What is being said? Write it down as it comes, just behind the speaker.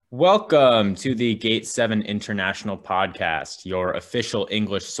Welcome to the Gate 7 International Podcast, your official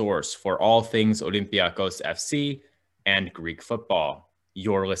English source for all things Olympiacos FC and Greek football.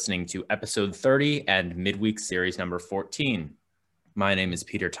 You're listening to episode 30 and midweek series number 14. My name is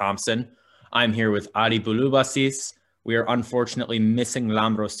Peter Thompson. I'm here with Adi Bouloubasis. We are unfortunately missing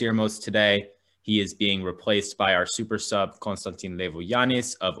Lambros Sirmos today. He is being replaced by our super sub, Konstantin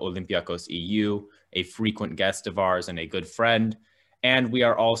Levoyanis of Olympiacos EU, a frequent guest of ours and a good friend. And we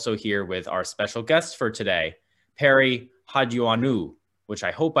are also here with our special guest for today, Perry Hadioanou, which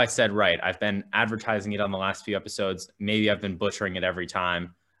I hope I said right. I've been advertising it on the last few episodes. Maybe I've been butchering it every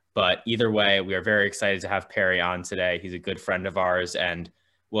time. But either way, we are very excited to have Perry on today. He's a good friend of ours, and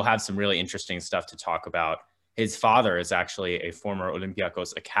we'll have some really interesting stuff to talk about. His father is actually a former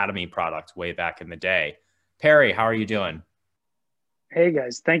Olympiacos Academy product way back in the day. Perry, how are you doing? Hey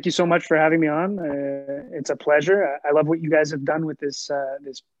guys, thank you so much for having me on. It's a pleasure. I love what you guys have done with this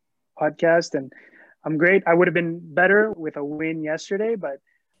podcast, and I'm great. I would have been better with a win yesterday, but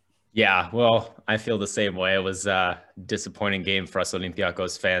Yeah, well, I feel the same way. It was a disappointing game for us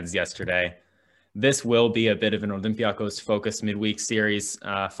Olympiacos fans yesterday. This will be a bit of an Olympiacos focused midweek series,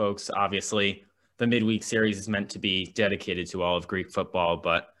 folks. Obviously, the midweek series is meant to be dedicated to all of Greek football,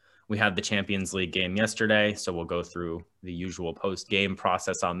 but we had the Champions League game yesterday, so we'll go through the usual post-game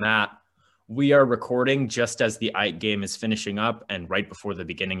process on that. We are recording just as the AEK game is finishing up and right before the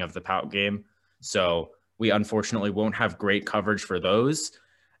beginning of the PAOK game, so we unfortunately won't have great coverage for those.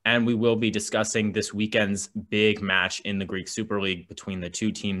 And we will be discussing this weekend's big match in the Greek Super League between the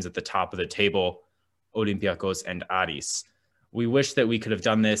two teams at the top of the table, Olympiacos and Aris. We wish that we could have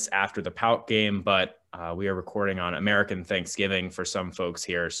done this after the PAOK game, but we are recording on American Thanksgiving for some folks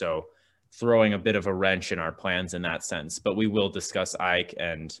here, so throwing a bit of a wrench in our plans in that sense. But we will discuss AEK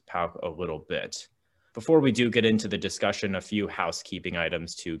and PAOK a little bit. Before we do get into the discussion, a few housekeeping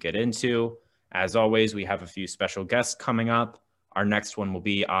items to get into. As always, we have a few special guests coming up. Our next one will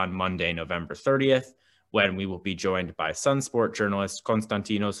be on Monday, November 30th, when we will be joined by Sunsport journalist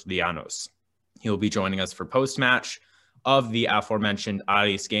Konstantinos Lianos. He'll be joining us for post-match of the aforementioned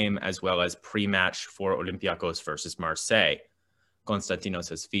Aris game, as well as pre-match for Olympiacos versus Marseille. Konstantinos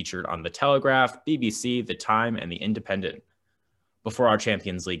has featured on The Telegraph, BBC, The Time, and The Independent. Before our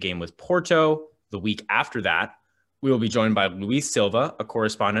Champions League game with Porto, the week after that, we will be joined by Luis Silva, a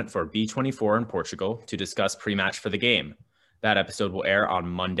correspondent for B24 in Portugal, to discuss pre-match for the game. That episode will air on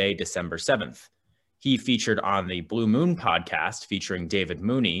Monday, December 7th. He featured on the Blue Moon podcast featuring David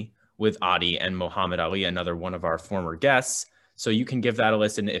Mooney with Adi and Mohammed Ali, another one of our former guests. So you can give that a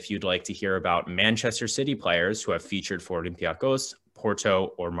listen if you'd like to hear about Manchester City players who have featured for Olympiacos,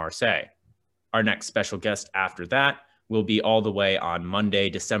 Porto, or Marseille. Our next special guest after that will be all the way on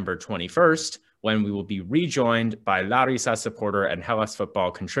Monday, December 21st, when we will be rejoined by Larissa supporter and Hellas football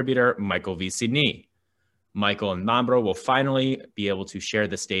contributor Michael Vicini. Michael and Lambro will finally be able to share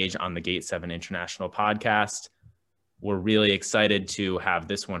the stage on the Gate 7 International podcast. We're really excited to have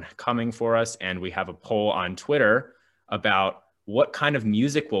this one coming for us, and we have a poll on Twitter about what kind of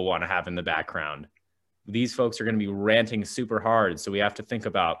music we'll want to have in the background. These folks are going to be ranting super hard, so we have to think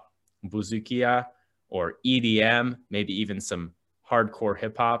about Bouzoukia or EDM, maybe even some hardcore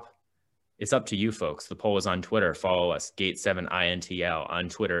hip-hop. It's up to you folks. The poll is on Twitter. Follow us, Gate7INTL, on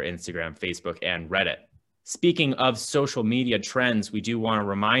Twitter, Instagram, Facebook, and Reddit. Speaking of social media trends, we do want to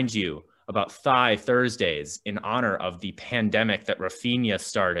remind you about Thigh Thursdays in honor of the pandemic that Rafinha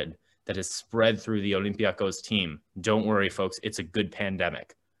started that has spread through the Olympiacos team. Don't worry, folks. It's a good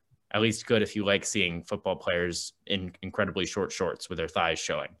pandemic. At least good if you like seeing football players in incredibly short shorts with their thighs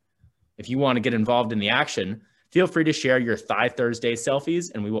showing. If you want to get involved in the action, feel free to share your Thigh Thursday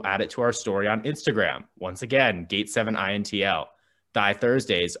selfies and we will add it to our story on Instagram. Once again, Gate7INTL. Thigh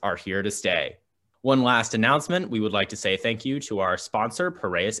Thursdays are here to stay. One last announcement, we would like to say thank you to our sponsor,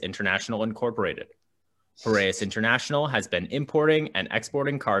 Piraeus International Incorporated. Piraeus International has been importing and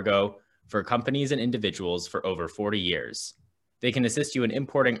exporting cargo for companies and individuals for over 40 years. They can assist you in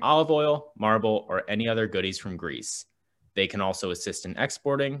importing olive oil, marble, or any other goodies from Greece. They can also assist in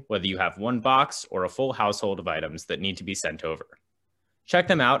exporting, whether you have one box or a full household of items that need to be sent over. Check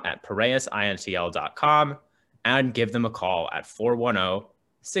them out at piraeusintl.com and give them a call at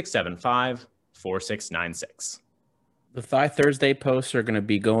 410-675-4696. The Thigh Thursday posts are going to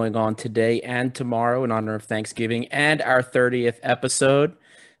be going on today and tomorrow in honor of Thanksgiving and our 30th episode.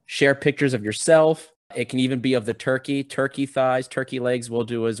 Share pictures of yourself. It can even be of the turkey thighs, turkey legs will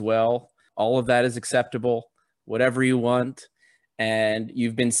do as well. All of that is acceptable, whatever you want. And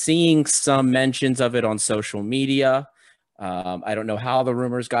you've been seeing some mentions of it on social media. I don't know how the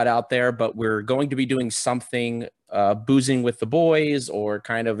rumors got out there, but we're going to be doing something boozing with the boys or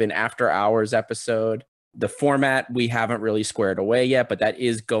kind of an after hours episode. The format we haven't really squared away yet, but that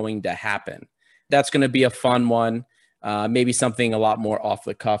is going to happen. That's going to be a fun one. Maybe something a lot more off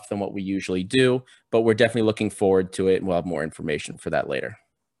the cuff than what we usually do, but we're definitely looking forward to it, and we'll have more information for that later.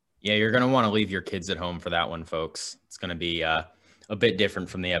 Yeah, you're going to want to leave your kids at home for that one, folks. It's going to be a bit different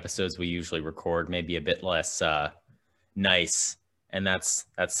from the episodes we usually record, maybe a bit less nice. And that's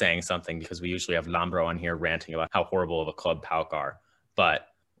saying something, because we usually have Lambro on here ranting about how horrible of a club PAOK are. But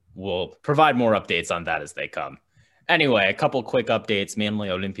we'll provide more updates on that as they come. Anyway, a couple quick updates, mainly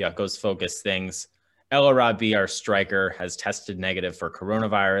Olympiacos focused things. El Arabi, our striker, has tested negative for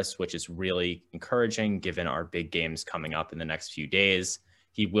coronavirus, which is really encouraging given our big games coming up in the next few days.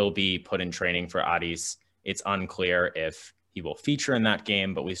 He will be put in training for Aris. It's unclear if he will feature in that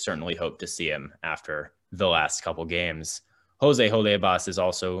game, but we certainly hope to see him after the last couple games. Jose Jolebas is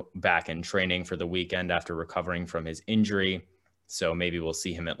also back in training for the weekend after recovering from his injury, so maybe we'll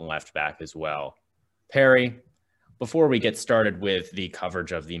see him at left back as well. Perry, before we get started with the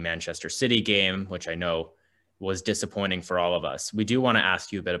coverage of the Manchester City game, which I know was disappointing for all of us, we do want to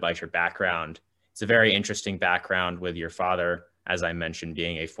ask you a bit about your background. It's a very interesting background with your father, as I mentioned,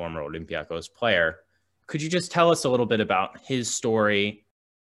 being a former Olympiacos player. Could you just tell us a little bit about his story?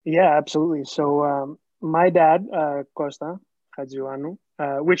 Yeah, absolutely. So my dad, Costa Hadjianu,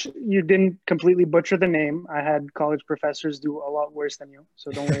 which you didn't completely butcher the name. I had college professors do a lot worse than you,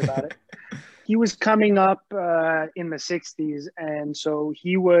 so don't worry about it. He was coming up in the 60s, and so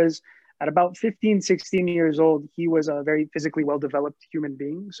he was at about 15, 16 years old. He was a very physically well-developed human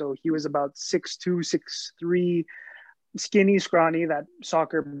being. So he was about 6'2", 6'3", skinny, scrawny, that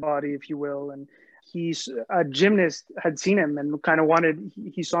soccer body, if you will. And he's a gymnast, had seen him and kind of wanted,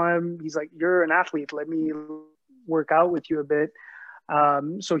 he saw him. He's like, "You're an athlete. Let me work out with you a bit."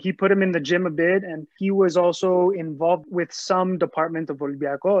 So he put him in the gym a bit, and he was also involved with some department of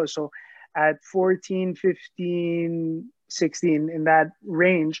Olympiacos. So at 14, 15, 16, in that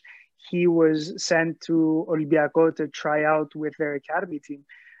range, he was sent to Olympiacos to try out with their academy team.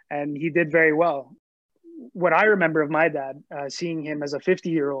 And he did very well. What I remember of my dad, seeing him as a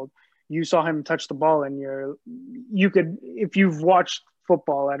 50-year-old, you saw him touch the ball, and you could, if you've watched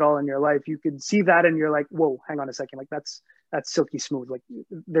football at all in your life, you could see that, and you're like, "Whoa, hang on a second! Like that's silky smooth. Like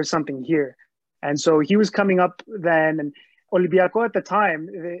there's something here." And so he was coming up then, and Olympiacos at the time,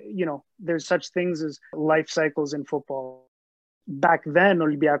 there's such things as life cycles in football. Back then,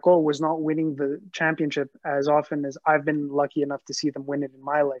 Olympiacos was not winning the championship as often as I've been lucky enough to see them win it in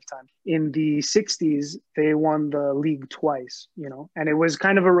my lifetime. In the 60s, they won the league twice, and it was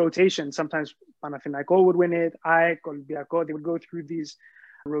kind of a rotation. Sometimes Panathinaikos would win it, AEK, Olympiacos, they would go through these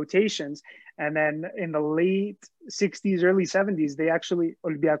rotations. And then in the late 60s, early 70s,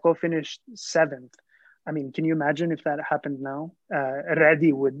 Olympiacos finished 7th. I mean, can you imagine if that happened now?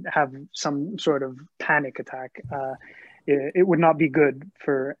 Redi would have some sort of panic attack. It would not be good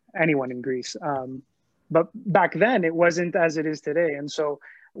for anyone in Greece. But back then, it wasn't as it is today. And so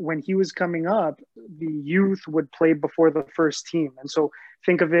when he was coming up, the youth would play before the first team. And so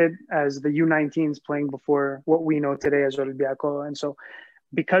think of it as the U19s playing before what we know today as Olympiacos. And so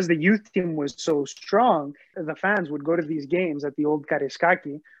because the youth team was so strong, the fans would go to these games at the old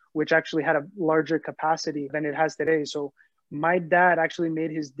Karaiskaki, which actually had a larger capacity than it has today. So my dad actually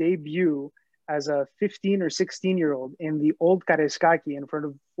made his debut as a 15 or 16-year-old in the old Karaiskaki in front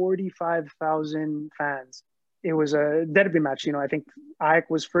of 45,000 fans. It was a derby match. I think AEK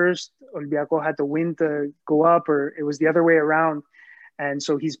was first. Olympiacos had to win to go up, or it was the other way around. And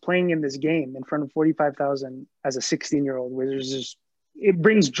so he's playing in this game in front of 45,000 as a 16-year-old, which is just, it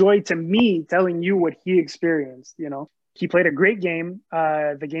brings joy to me telling you what he experienced. He played a great game.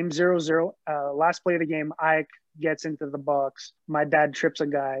 The game 0-0. Last play of the game, AEK gets into the box. My dad trips a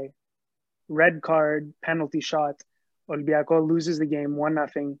guy. Red card, penalty shot. Olympiacos loses the game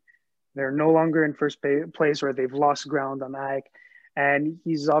 1-0. They're no longer in first place, or they've lost ground on AEK. And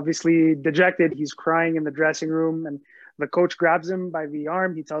he's obviously dejected. He's crying in the dressing room. And the coach grabs him by the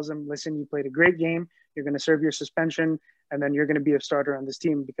arm. He tells him, "Listen, you played a great game. You're going to serve your suspension. And then you're going to be a starter on this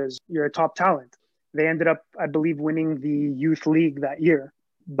team because you're a top talent." They ended up, I believe, winning the youth league that year.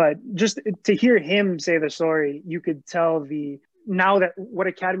 But just to hear him say the story, you could tell now that what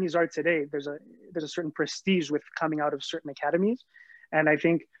academies are today, there's a certain prestige with coming out of certain academies. And I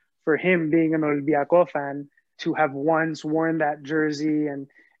think for him being an Olympiacos fan, to have once worn that jersey, and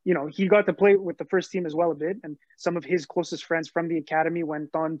he got to play with the first team as well a bit, and some of his closest friends from the academy went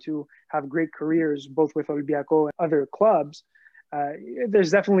on to have great careers both with Olympiacos and other clubs.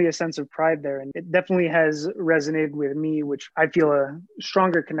 there's definitely a sense of pride there. And it definitely has resonated with me, which I feel a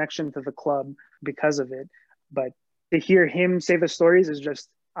stronger connection to the club because of it. But to hear him say the stories is just,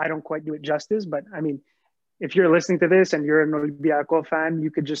 I don't quite do it justice. But I mean, if you're listening to this and you're an Olympiacos fan,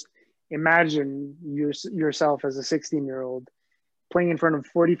 you could just imagine yourself as a 16-year-old playing in front of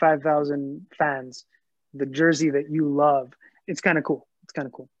 45,000 fans, the jersey that you love. It's kind of cool. It's kind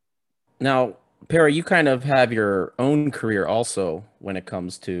of cool. Now, Perry, you kind of have your own career also when it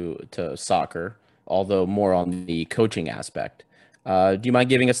comes to soccer, although more on the coaching aspect. Do you mind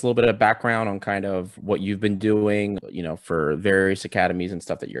giving us a little bit of background on kind of what you've been doing, for various academies and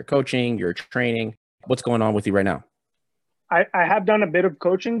stuff that you're coaching, you're training? What's going on with you right now? I have done a bit of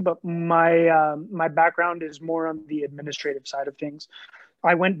coaching, but my background is more on the administrative side of things.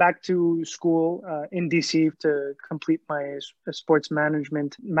 I went back to school in DC to complete my sports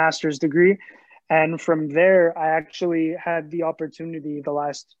management master's degree. And from there, I actually had the opportunity the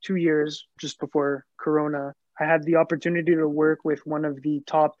last 2 years, just before Corona, I had the opportunity to work with one of the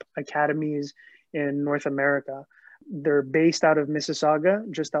top academies in North America. They're based out of Mississauga,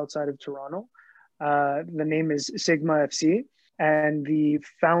 just outside of Toronto. The name is Sigma FC. And the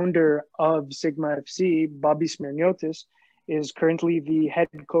founder of Sigma FC, Bobby Smirniotis, is currently the head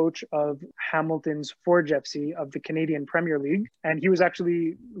coach of Hamilton's Forge FC of the Canadian Premier League. And he was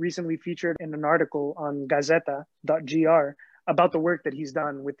actually recently featured in an article on Gazeta.gr about the work that he's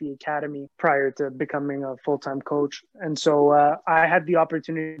done with the academy prior to becoming a full-time coach. And so I had the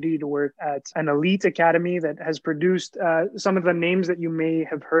opportunity to work at an elite academy that has produced some of the names that you may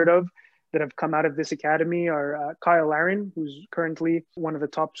have heard of that have come out of this academy are Kyle Larin, who's currently one of the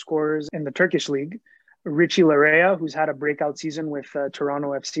top scorers in the Turkish league. Richie Larea, who's had a breakout season with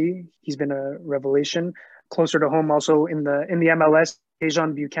Toronto FC. He's been a revelation. Closer to home, also in the MLS,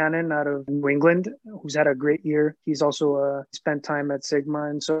 Dejan Buchanan out of New England, who's had a great year. He's also spent time at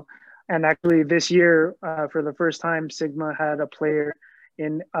Sigma. And actually this year, for the first time, Sigma had a player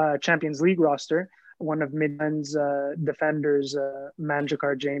in Champions League roster. One of Midland's defenders,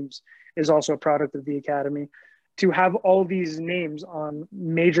 Manjakar James, is also a product of the academy. To have all these names on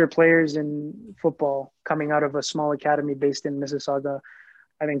major players in football coming out of a small academy based in Mississauga,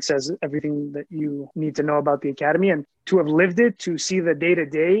 I think says everything that you need to know about the academy. And to have lived it, to see the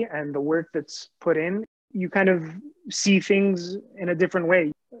day-to-day and the work that's put in, you kind of see things in a different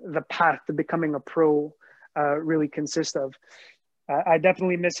way. The path to becoming a pro really consists of. I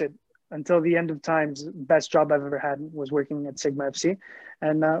definitely miss it. Until the end of times, best job I've ever had was working at Sigma FC.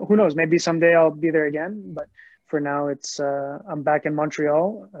 And who knows, maybe someday I'll be there again. But for now, it's I'm back in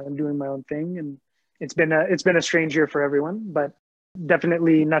Montreal doing my own thing. And it's been a strange year for everyone, but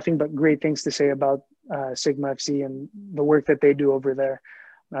definitely nothing but great things to say about Sigma FC and the work that they do over there.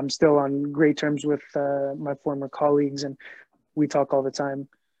 I'm still on great terms with my former colleagues, and we talk all the time.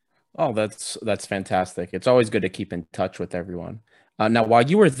 Oh, that's fantastic. It's always good to keep in touch with everyone. Now, while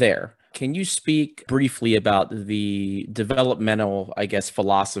you were there, can you speak briefly about the developmental, I guess,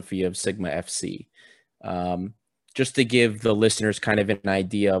 philosophy of Sigma FC? Just to give the listeners kind of an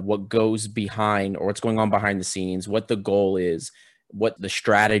idea of what goes behind or what's going on behind the scenes, what the goal is, what the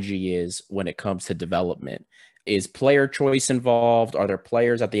strategy is when it comes to development. Is player choice involved? Are there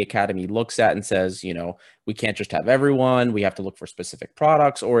players that the academy looks at and says, we can't just have everyone, we have to look for specific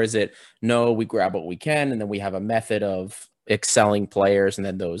products? Or is it, no, we grab what we can and then we have a method of excelling players, and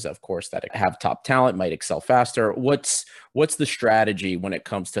then those, of course, that have top talent might excel faster? What's the strategy when it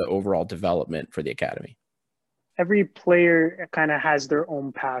comes to overall development for the academy? Every player kind of has their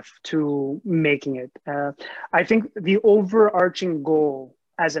own path to making it. I think the overarching goal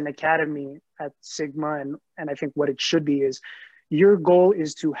as an academy at Sigma, and I think what it should be, is your goal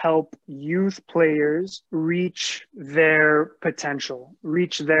is to help youth players reach their potential,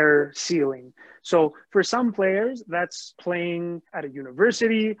 reach their ceiling. So for some players, that's playing at a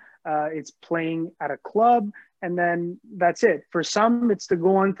university, it's playing at a club, and then that's it. For some, it's to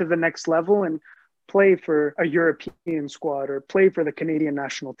go on to the next level and play for a European squad or play for the Canadian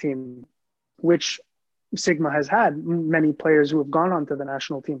national team, which Sigma has had many players who have gone on to the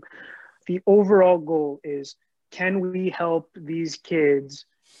national team. The overall goal is, can we help these kids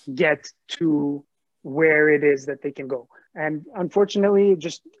get to where it is that they can go? And unfortunately,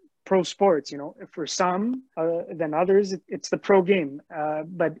 just pro sports, for some than others, it's the pro game,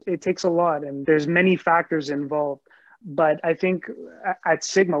 but it takes a lot and there's many factors involved. But I think at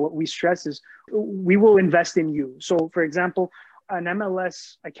Sigma, what we stress is we will invest in you. So for example, an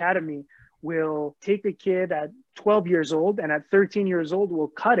MLS academy will take a kid at 12 years old and at 13 years old will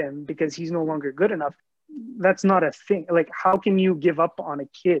cut him because he's no longer good enough. that's not a thing. Like, how can you give up on a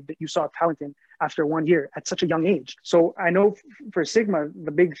kid that you saw talent in after 1 year at such a young age? So I know for Sigma,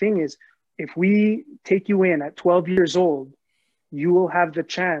 the big thing is if we take you in at 12 years old, you will have the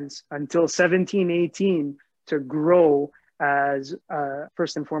chance until 17, 18 to grow as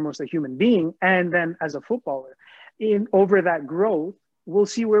first and foremost a human being, and then as a footballer. Over that growth, we'll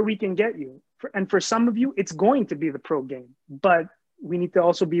see where we can get you. And for some of you, it's going to be the pro game. But we need to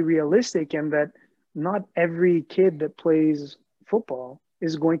also be realistic in that not every kid that plays football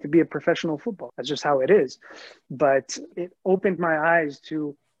is going to be a professional football. That's just how it is. But it opened my eyes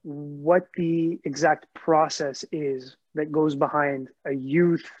to what the exact process is that goes behind a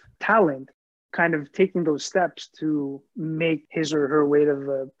youth talent kind of taking those steps to make his or her way to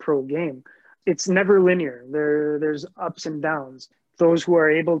the pro game. It's never linear. There's ups and downs. Those who are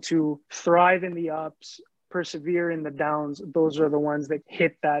able to thrive in the ups, persevere in the downs, those are the ones that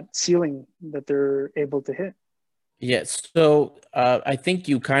hit that ceiling that they're able to hit. Yes. So I think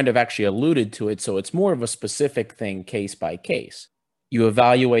you kind of actually alluded to it. So it's more of a specific thing, case by case. You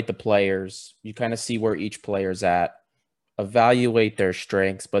evaluate the players, you kind of see where each player's at, evaluate their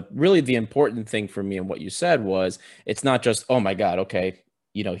strengths. But really the important thing for me and what you said was, it's not just, oh my God, okay,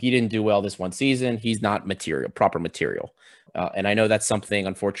 you know, he didn't do well this one season, he's not proper material. And I know that's something,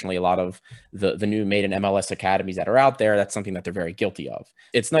 unfortunately, a lot of the new maiden MLS academies that are out there, that's something that they're very guilty of.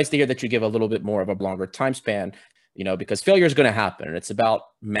 It's nice to hear that you give a little bit more of a longer time span, you know, because failure is going to happen. And it's about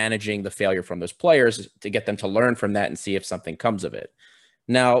managing the failure from those players to get them to learn from that and see if something comes of it.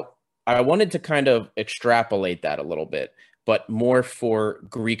 Now, I wanted to kind of extrapolate that a little bit, but more for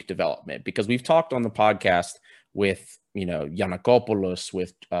Greek development, because we've talked on the podcast with, you know, Giannakopoulos,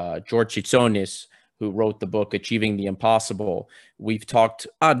 with George Chitsonis, who wrote the book Achieving the Impossible. We've talked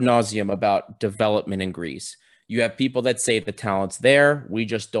ad nauseum about development in Greece. You have people that say the talent's there, we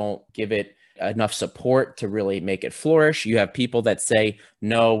just don't give it enough support to really make it flourish. You have people that say,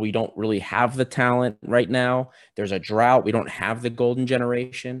 no, we don't really have the talent right now. There's a drought. We don't have the golden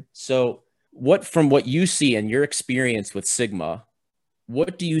generation. So from what you see and your experience with Sigma,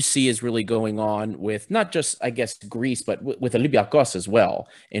 what do you see is really going on with not just, I guess, Greece, but with Olympiacos as well,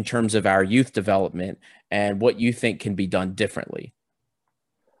 in terms of our youth development and what you think can be done differently?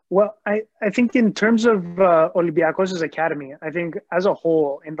 Well, I think in terms of Olympiacos' academy, I think as a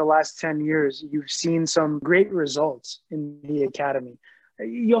whole, in the last 10 years, you've seen some great results in the academy.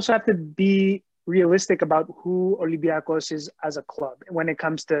 You also have to be realistic about who Olympiacos is as a club when it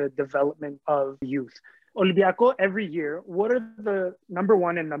comes to development of youth. Olympiacos, every year, what are the number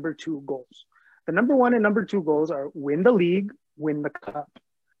 1 and number 2 goals? The number 1 and number 2 goals are win the league, win the cup.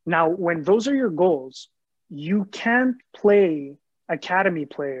 Now, when those are your goals, you can't play academy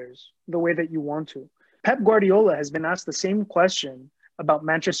players the way that you want to. Pep Guardiola has been asked the same question about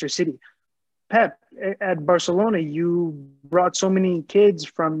Manchester City. Pep, at Barcelona, you brought so many kids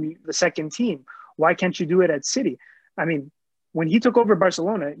from the second team. Why can't you do it at City? I mean, when he took over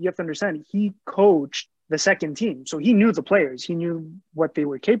Barcelona, you have to understand, he coached the second team. So he knew the players. He knew what they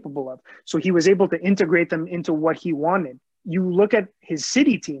were capable of. So he was able to integrate them into what he wanted. You look at his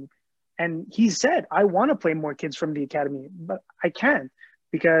City team, and he said, I want to play more kids from the academy, but I can't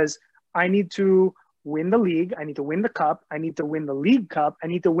because I need to win the league. I need to win the cup. I need to win the League Cup. I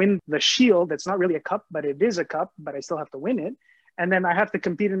need to win the Shield. That's not really a cup, but it is a cup, but I still have to win it. And then I have to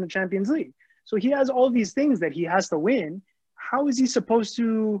compete in the Champions League. So he has all these things that he has to win. How is he supposed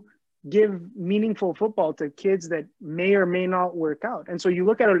to give meaningful football to kids that may or may not work out? And so you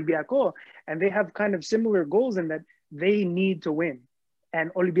look at Olympiacos, and they have kind of similar goals in that they need to win.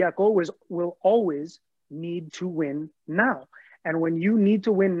 And Olympiacos will always need to win now. And when you need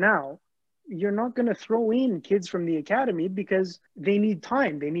to win now, you're not going to throw in kids from the academy because they need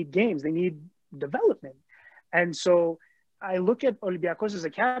time, they need games, they need development. And so I look at Olympiacos'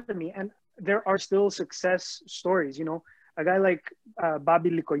 academy, and there are still success stories. You know, a guy like Bobby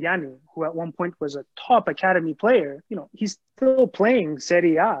Likoyani, who at one point was a top academy player, you know, he's still playing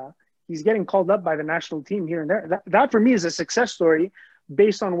Serie A. He's getting called up by the national team here and there. That for me is a success story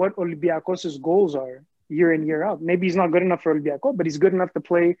based on what Olympiacos' goals are year in, year out. Maybe he's not good enough for Olympiacos, but he's good enough to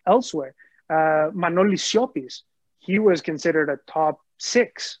play elsewhere. Manolis Siopis, he was considered a top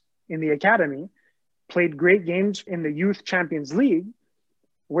 6 in the academy, played great games in the Youth Champions League.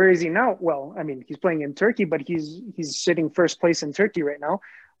 Where is he now? Well, I mean, he's playing in Turkey, but he's sitting first place in Turkey right now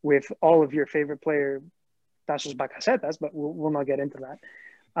with all of your favorite player, Tassos Bakasetas, but we'll not get into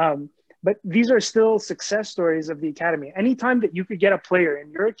that. But these are still success stories of the academy. Anytime that you could get a player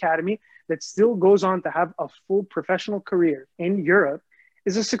in your academy that still goes on to have a full professional career in Europe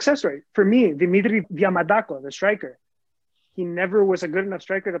is a success story. For me, Dimitri Diamadako, the striker, he never was a good enough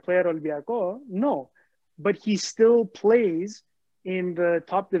striker to play at Olympiacos. No, but he still plays in the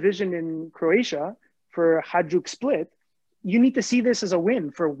top division in Croatia for Hajduk Split. You need to see this as a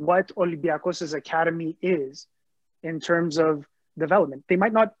win for what Olympiakos' academy is in terms of development. They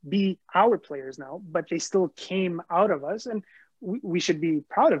might not be our players now, but they still came out of us, and we should be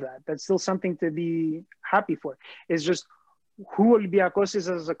proud of that. That's still something to be happy for. It's just who Olympiakos is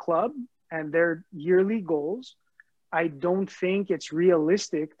as a club and their yearly goals. I don't think it's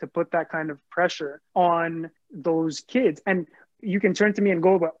realistic to put that kind of pressure on those kids. And you can turn to me and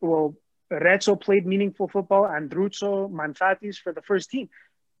go, well, Rezzo played meaningful football, Andruzzo, Manfatis for the first team.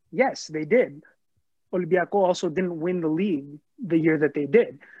 Yes, they did. Olympiacos also didn't win the league the year that they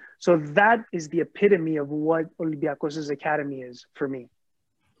did. So that is the epitome of what Olympiacos' academy is for me.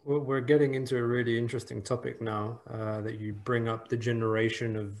 Well, we're getting into a really interesting topic now that you bring up the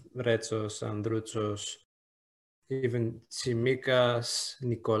generation of Rezzos, Andruzzos, even Tsimikas,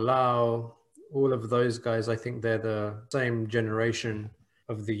 Nicolaou, all of those guys. I think they're the same generation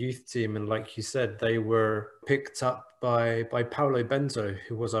of the youth team. And like you said, they were picked up by Paulo Bento,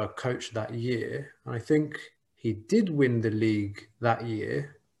 who was our coach that year. And I think he did win the league that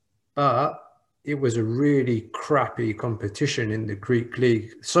year, but it was a really crappy competition in the Greek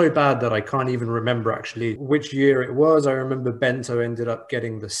league. So bad that I can't even remember actually which year it was. I remember Bento ended up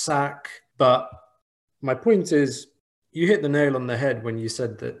getting the sack. But my point is, you hit the nail on the head when you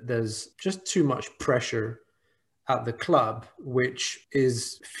said that there's just too much pressure at the club, which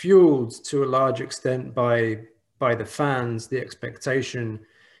is fueled to a large extent by the fans, the expectation,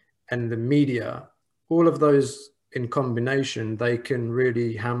 and the media. All of those in combination, they can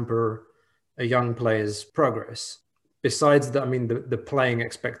really hamper a young player's progress. Besides that, I mean, the playing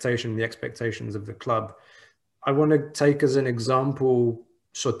expectation, the expectations of the club. I want to take as an example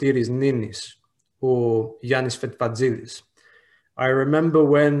Sotiris Ninis or Yannis Fetfadzidis. I remember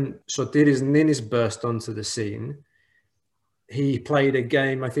when Sotiris Ninis burst onto the scene, he played a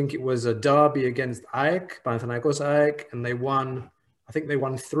game, I think it was a derby against AEK, Panathinaikos AEK, and they won, I think they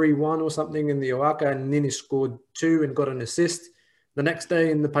won 3-1 or something in the OAKA, and Ninis scored 2 and got an assist. The next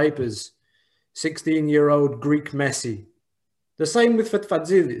day in the papers, 16-year-old Greek Messi. The same with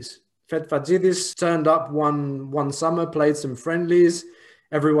Fetfadzidis. Fetfadzidis turned up one summer, played some friendlies.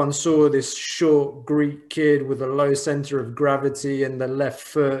 Everyone saw this short Greek kid with a low center of gravity and the left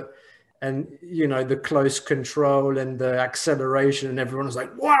foot and, you know, the close control and the acceleration. And everyone was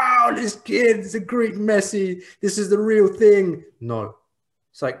like, wow, this kid is a Greek Messi. This is the real thing. No,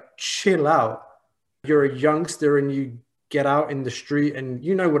 it's like, chill out. You're a youngster and you get out in the street, and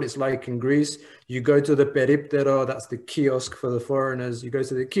you know what it's like in Greece. You go to the periptero, that's the kiosk for the foreigners. You go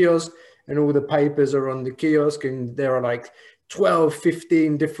to the kiosk and all the papers are on the kiosk, and there are like 12,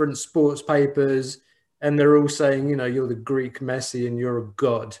 15 different sports papers, and they're all saying, you know, you're the Greek Messi and you're a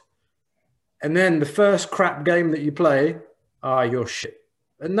god. And then the first crap game that you play, you're shit.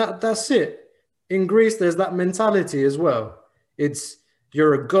 And that's it. In Greece, there's that mentality as well. It's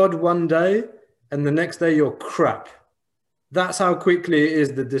you're a god one day, and the next day you're crap. That's how quickly it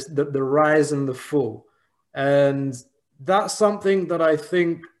is the rise and the fall. And that's something that I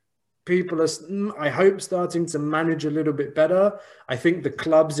think people are, I hope, starting to manage a little bit better. I think the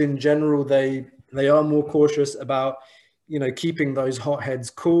clubs in general, they are more cautious about, you know, keeping those hotheads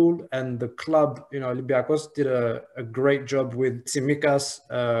cool. And the club, you know, Olympiacos did a great job with Tsimikas,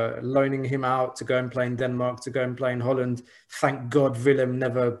 loaning him out to go and play in Denmark, to go and play in Holland. Thank God Willem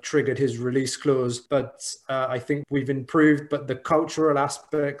never triggered his release clause. But I think we've improved. But the cultural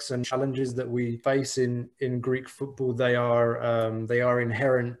aspects and challenges that we face in Greek football, they are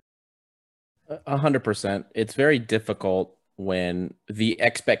inherent. 100%. It's very difficult when the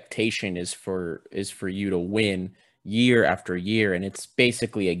expectation is for you to win year after year, and it's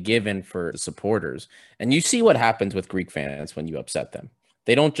basically a given for supporters. And you see what happens with Greek fans when you upset them.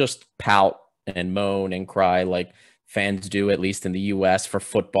 They don't just pout and moan and cry like fans do, at least in the US, for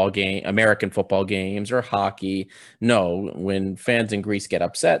American football games or hockey. No, when fans in Greece get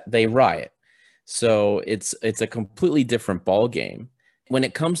upset, they riot. So it's a completely different ball game. When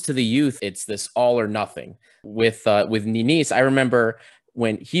it comes to the youth, it's this all or nothing. With Ninis, I remember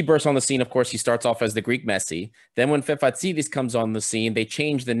when he bursts on the scene, of course, he starts off as the Greek Messi. Then when Fetfadzidis comes on the scene, they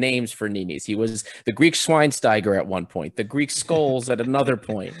change the names for Ninis. He was the Greek Schweinsteiger at one point, the Greek Skulls at another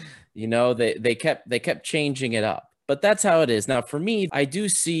point. You know, they kept changing it up. But that's how it is. Now, for me, I do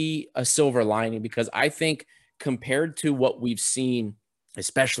see a silver lining, because I think compared to what we've seen,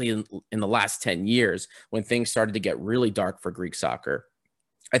 especially in the last 10 years, when things started to get really dark for Greek soccer,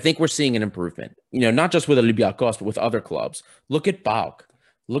 I think we're seeing an improvement, you know, not just with Olympiacos, but with other clubs. Look at PAOK.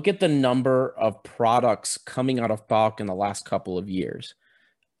 Look at the number of products coming out of PAOK in the last couple of years.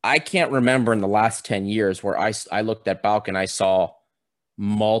 I can't remember in the last 10 years where I looked at PAOK and I saw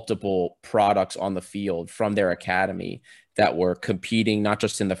multiple products on the field from their academy that were competing not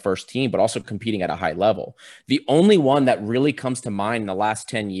just in the first team, but also competing at a high level. The only one that really comes to mind in the last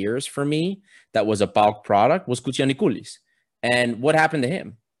 10 years for me that was a PAOK product was Koutsianikoulis. And what happened to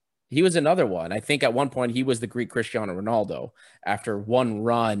him? He was another one. I think at one point he was the Greek Cristiano Ronaldo after one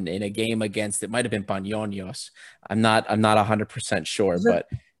run in a game against, it might have been Panionios. I'm not 100% sure, but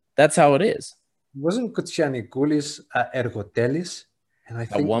that's how it is. Wasn't Koutsianikoulis at Ergotelis? And I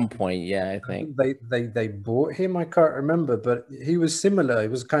think at one point, yeah, I think they bought him. I can't remember, but he was similar. He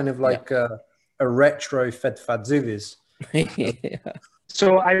was kind of like a retro Fetfadzidis. yeah.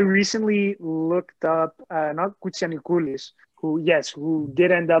 So I recently looked up not Koutsianikoulis, who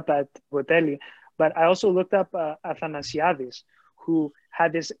did end up at Botelli, but I also looked up Athanasiadis, who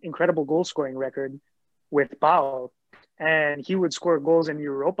had this incredible goal scoring record with PAOK, and he would score goals in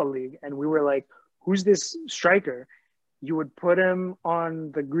Europa League, and we were like, who's this striker? You would put him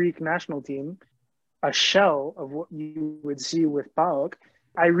on the Greek national team, a shell of what you would see with PAOK.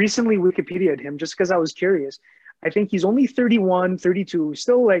 I recently Wikipedia'd him just because I was curious. I think he's only 31, 32,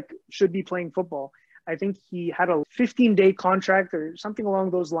 still like should be playing football. I think he had a 15-day contract or something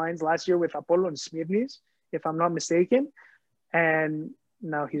along those lines last year with Apollon Smirnis, if I'm not mistaken. And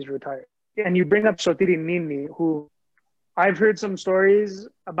now he's retired. And you bring up Sotiri Nini, who I've heard some stories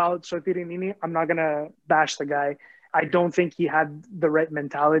about Sotiri Nini. I'm not going to bash the guy. I don't think he had the right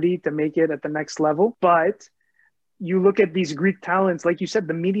mentality to make it at the next level. But you look at these Greek talents, like you said,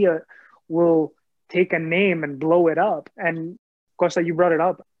 the media will take a name and blow it up. And Costa, you brought it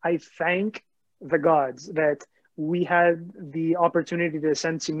up. I thank the gods that we had the opportunity to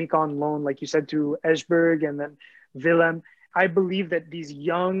send Tsimikas on loan, like you said, to Esbjerg and then Willem. I believe that these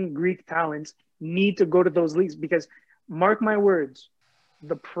young Greek talents need to go to those leagues because, mark my words,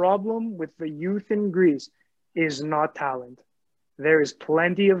 the problem with the youth in Greece is not talent. There is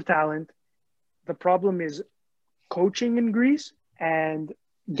plenty of talent. The problem is coaching in Greece and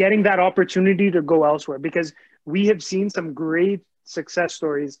getting that opportunity to go elsewhere, because we have seen some great success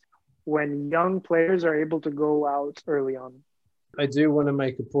stories when young players are able to go out early on. I do want to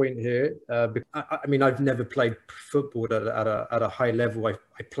make a point here. I mean, I've never played football at a high level.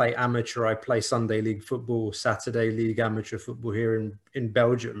 I play amateur. I play Sunday league football, Saturday league amateur football here in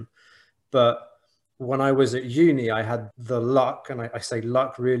Belgium. But when I was at uni, I had the luck, and I say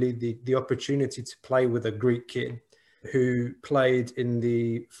luck really, the opportunity to play with a Greek kid who played in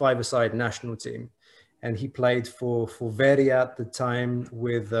the five-a-side national team. And he played for Veria at the time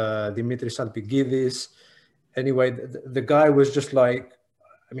with Dimitris Alpigidis. Anyway, the guy was just like,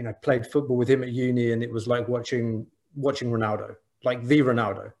 I mean, I played football with him at uni, and it was like watching Ronaldo, like the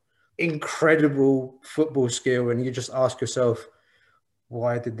Ronaldo. Incredible football skill. And you just ask yourself,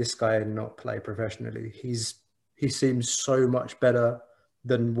 why did this guy not play professionally? He seems so much better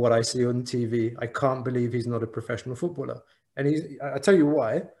than what I see on TV. I can't believe he's not a professional footballer. And I tell you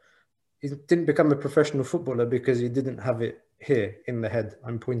why. He didn't become a professional footballer because he didn't have it here in the head.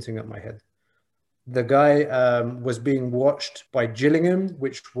 I'm pointing at my head. The guy was being watched by Gillingham,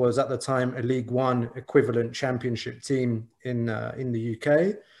 which was at the time a League One equivalent championship team in the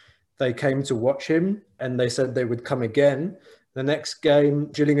UK. They came to watch him and they said they would come again. The next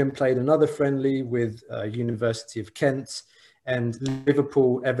game, Gillingham played another friendly with University of Kent, and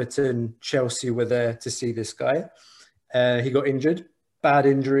Liverpool, Everton, Chelsea were there to see this guy. He got injured. Bad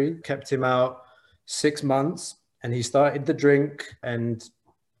injury, kept him out 6 months, and he started to drink and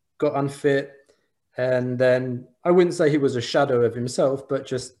got unfit. And then I wouldn't say he was a shadow of himself, but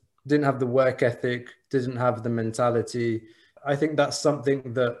just didn't have the work ethic, didn't have the mentality. I think that's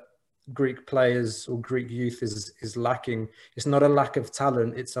something that Greek players or Greek youth is lacking. It's not a lack of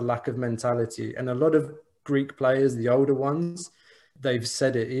talent, it's a lack of mentality. And a lot of Greek players, the older ones, they've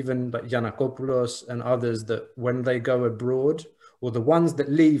said it, even like Giannakopoulos and others, that when they go abroad, or the ones that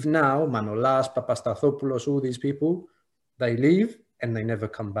leave now, Manolas, Papastathopoulos, all these people, they leave and they never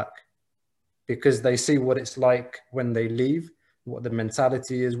come back because they see what it's like when they leave, what the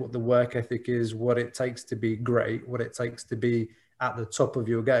mentality is, what the work ethic is, what it takes to be great, what it takes to be at the top of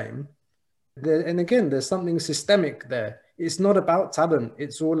your game. And again, there's something systemic there. It's not about talent.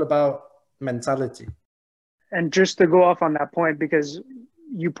 It's all about mentality. And just to go off on that point, because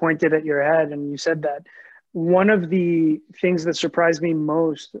you pointed at your head and you said that, one of the things that surprised me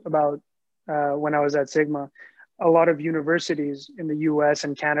most about when I was at Sigma, a lot of universities in the US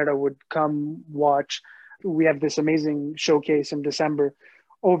and Canada would come watch. We have this amazing showcase in December.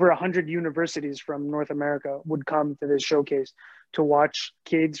 Over 100 universities from North America would come to this showcase to watch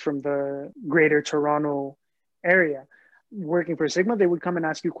kids from the greater Toronto area. working for Sigma, they would come and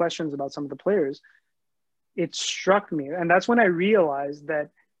ask you questions about some of the players. It struck me. And that's when I realized that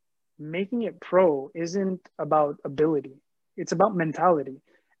making it pro isn't about ability. It's about mentality.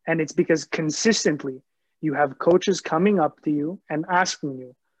 And it's because consistently you have coaches coming up to you and asking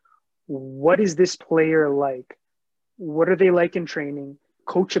you, what is this player like? What are they like in training?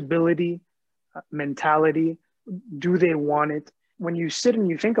 Coachability, mentality. Do they want it? When you sit and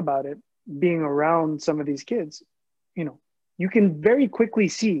you think about it, being around some of these kids, you know, you can very quickly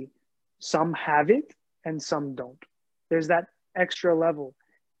see some have it and some don't. There's that extra level.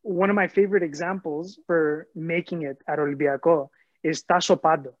 One of my favorite examples for making it at Olympiacos is Tasso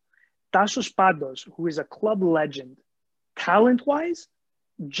Paddo. Tassos Paddos, who is a club legend, talent-wise,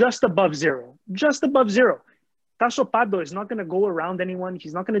 just above zero. Tasso Paddo is not going to go around anyone.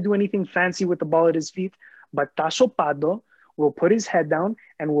 He's not going to do anything fancy with the ball at his feet. But Tasso Paddo will put his head down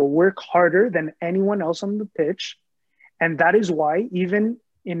and will work harder than anyone else on the pitch. And that is why even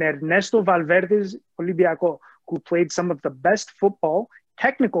in Ernesto Valverde's Olympiacos, who played some of the best football,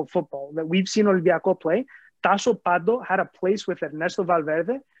 technical football that we've seen Olympiacos play, Tasso Paddo had a place with Ernesto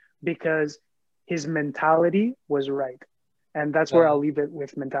Valverde because his mentality was right. And that's where I'll leave it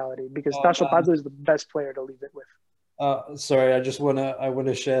with mentality, because Tasso Paddo is the best player to leave it with. Sorry, I want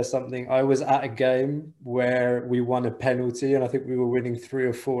to share something. I was at a game where we won a penalty, and I think we were winning 3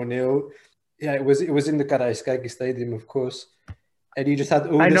 or 4-0. Yeah, it was in the Karaiskaki Stadium, of course. And you just had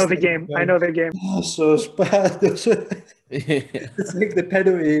all I know the game. Tassos Paddo. It's like the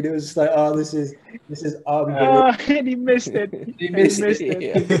penalty, and it was like, this is unbelievable. And he missed it. He missed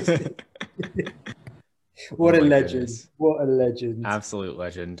it. What a legend. Goodness. What a legend. Absolute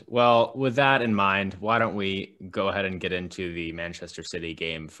legend. Well, with that in mind, why don't we go ahead and get into the Manchester City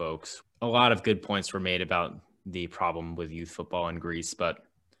game, folks? A lot of good points were made about the problem with youth football in Greece, but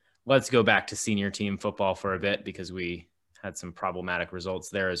let's go back to senior team football for a bit, because we had some problematic results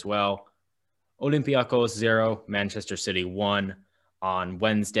there as well. Olympiacos 0, Manchester City 1 on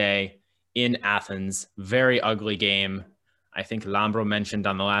Wednesday in Athens. Very ugly game. I think Lambro mentioned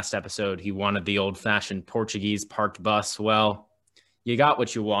on the last episode he wanted the old-fashioned Portuguese parked bus. Well, you got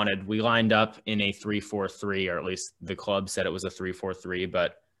what you wanted. We lined up in a 3-4-3, or at least the club said it was a 3-4-3.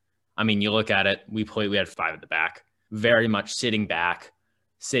 But, I mean, you look at it, we had 5 at the back. Very much sitting back.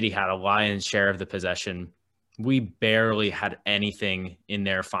 City had a lion's share of the possession. We barely had anything in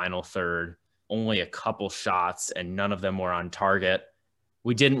their final third. Only a couple shots, and none of them were on target.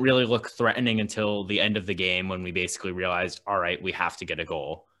 We didn't really look threatening until the end of the game, when we basically realized, all right, we have to get a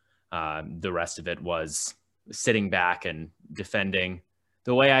goal. The rest of it was sitting back and defending.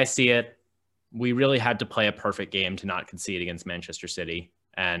 The way I see it, we really had to play a perfect game to not concede against Manchester City,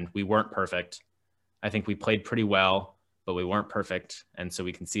 and we weren't perfect. I think we played pretty well, but we weren't perfect, and so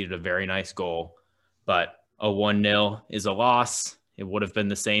we conceded a very nice goal. But a 1-0 is a loss. It would have been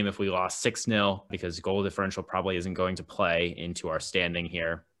the same if we lost 6-0, because goal differential probably isn't going to play into our standing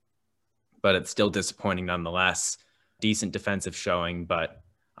here. But it's still disappointing nonetheless. Decent defensive showing, but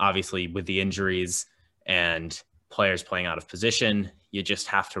obviously with the injuries and players playing out of position, you just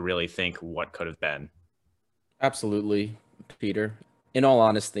have to really think what could have been. Absolutely, Peter. In all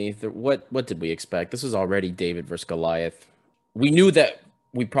honesty, what did we expect? This was already David versus Goliath. We knew that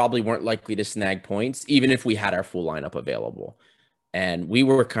we probably weren't likely to snag points, even if we had our full lineup available. And we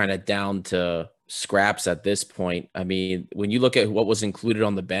were kind of down to scraps at this point. I mean, when you look at what was included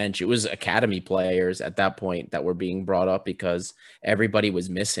on the bench, it was academy players at that point that were being brought up because everybody was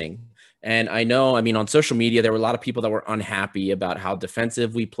missing. And I know, I mean, on social media, there were a lot of people that were unhappy about how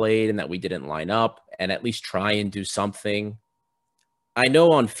defensive we played and that we didn't line up and at least try and do something. I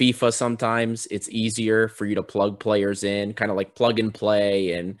know on FIFA, sometimes it's easier for you to plug players in, kind of like plug and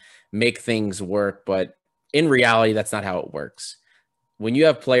play and make things work. But in reality, that's not how it works. When you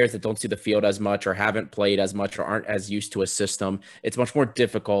have players that don't see the field as much or haven't played as much or aren't as used to a system, it's much more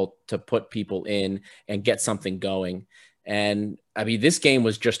difficult to put people in and get something going. And I mean, this game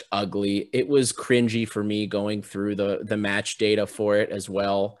was just ugly. It was cringy for me going through the match data for it as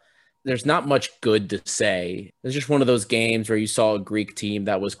well. There's not much good to say. It's just one of those games where you saw a Greek team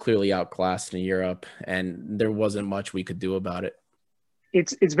that was clearly outclassed in Europe, and there wasn't much we could do about it.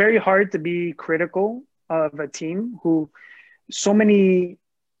 It's very hard to be critical of a team who so many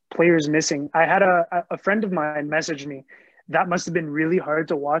players missing. I had a friend of mine message me. That must have been really hard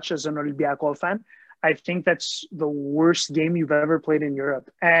to watch as an Olympiacos fan. I think that's the worst game you've ever played in Europe.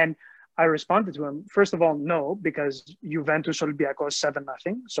 And I responded to him, first of all, no, because Juventus Olympiacos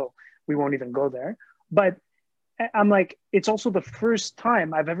 7-0, so we won't even go there. But I'm like, it's also the first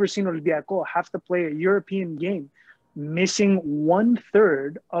time I've ever seen Olympiacos have to play a European game, missing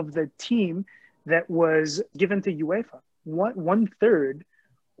 1/3 of the team that was given to UEFA. one third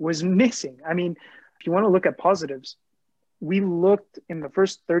was missing. I mean, if you want to look at positives, we looked in the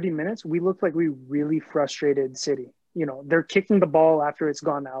first 30 minutes, we looked like we really frustrated City. You know, they're kicking the ball after it's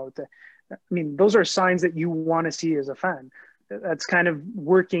gone out. I mean, those are signs that you want to see as a fan. That's kind of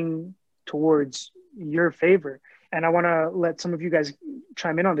working towards your favor. And I want to let some of you guys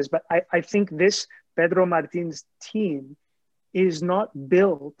chime in on this, but I think this Pedro Martin's team is not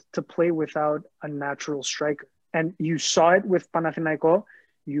built to play without a natural striker. And you saw it with Panathinaiko,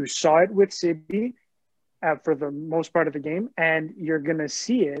 you saw it with City for the most part of the game, and you're going to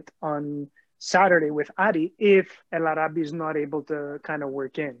see it on Saturday with Ari if El Arabi is not able to kind of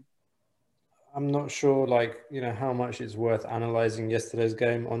work in. I'm not sure, how much it's worth analyzing yesterday's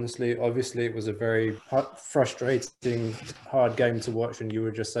game. Honestly, obviously, it was a very frustrating, hard game to watch, and you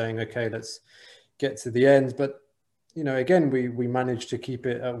were just saying, okay, let's get to the end. But, again, we managed to keep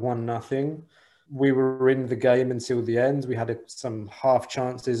it at 1-0. We were in the game until the end. We had some half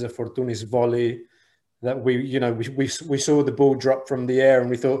chances, a Fortunis volley that we saw the ball drop from the air, and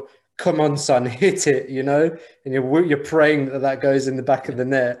we thought, come on, son, hit it, and you're praying that goes in the back of the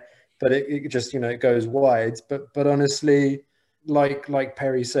net. But it just, it goes wide. But honestly, like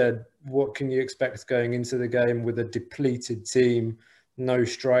Perry said, what can you expect going into the game with a depleted team, no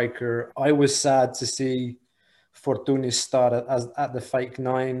striker? I was sad to see Fortunis start at the fake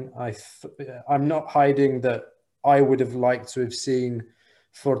 9. I'm not hiding that I would have liked to have seen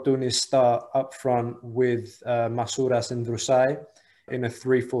Fortunis start up front with Masouras and Vrusai in a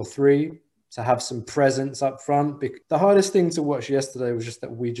 3-4-3 to have some presence up front. The hardest thing to watch yesterday was just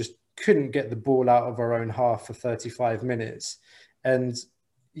that we just couldn't get the ball out of our own half for 35 minutes. And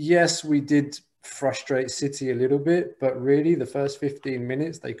yes, we did frustrate City a little bit, but really the first 15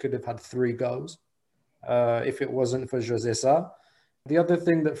 minutes, they could have had 3 goals if it wasn't for José Sá. The other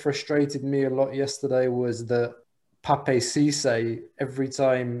thing that frustrated me a lot yesterday was that Pape Cisse, every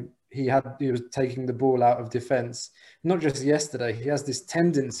time he was taking the ball out of defense, not just yesterday, he has this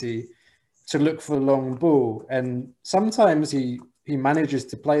tendency to look for the long ball. And sometimes he manages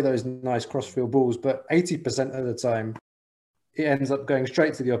to play those nice crossfield balls, but 80% of the time, it ends up going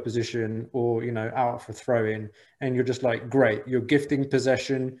straight to the opposition or, out for throw-in. And you're just like, great, you're gifting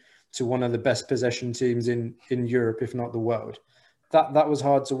possession to one of the best possession teams in Europe, if not the world. That was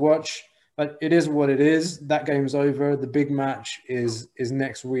hard to watch, but it is what it is. That game's over. The big match is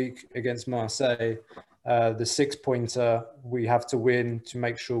next week against Marseille. The 6-pointer we have to win to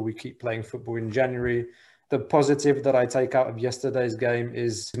make sure we keep playing football in January. The positive that I take out of yesterday's game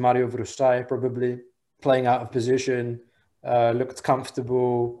is Mario Vrusai probably playing out of position, looked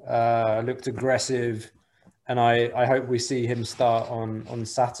comfortable, looked aggressive, and I hope we see him start on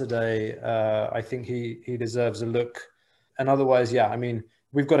Saturday. I think he deserves a look. And otherwise, yeah, I mean,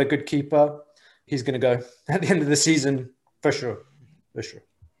 we've got a good keeper. He's going to go at the end of the season for sure. For sure.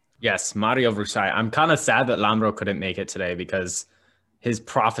 Yes, Mario Vrusai. I'm kind of sad that Lambro couldn't make it today because his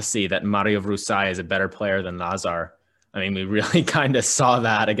prophecy that Mario Vrusai is a better player than Lazar. I mean, we really kind of saw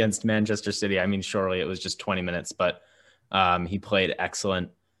that against Manchester City. I mean, surely it was just 20 minutes, but he played excellent.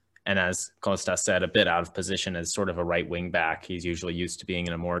 And as Costa said, a bit out of position as sort of a right wing back. He's usually used to being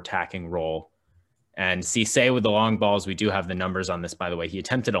in a more attacking role. And Cisse with the long balls, we do have the numbers on this, by the way. He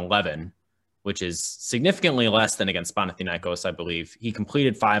attempted 11, which is significantly less than against Panathinaikos, I believe. He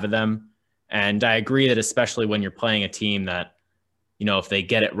completed 5 of them. And I agree that especially when you're playing a team that, if they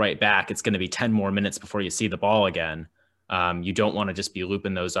get it right back, it's going to be 10 more minutes before you see the ball again. You don't want to just be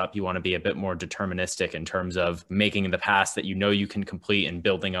looping those up. You want to be a bit more deterministic in terms of making the pass that you can complete and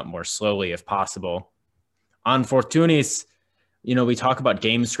building up more slowly if possible. On Fortunis, we talk about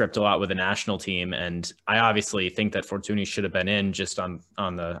game script a lot with the national team, and I obviously think that Fortunis should have been in just on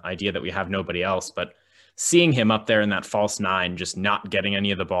the idea that we have nobody else. But seeing him up there in that false 9, just not getting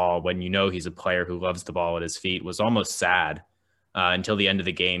any of the ball when he's a player who loves the ball at his feet was almost sad. Until the end of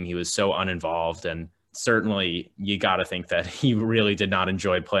the game, he was so uninvolved, and certainly you got to think that he really did not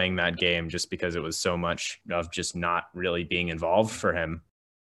enjoy playing that game just because it was so much of just not really being involved for him.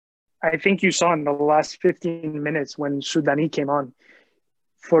 I think you saw in the last 15 minutes when Soudani came on,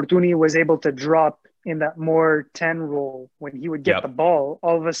 Fortuny was able to drop in that more 10 role when he would get the ball.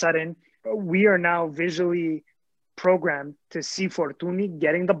 All of a sudden, we are now visually programmed to see Fortuny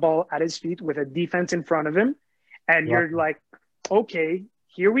getting the ball at his feet with a defense in front of him. And you're like, okay,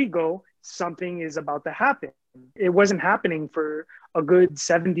 here we go. Something is about to happen. It wasn't happening for a good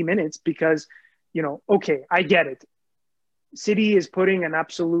 70 minutes because, okay, I get it. City is putting an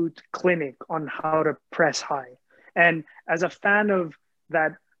absolute clinic on how to press high. And as a fan of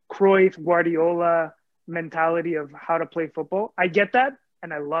that Cruyff, Guardiola mentality of how to play football, I get that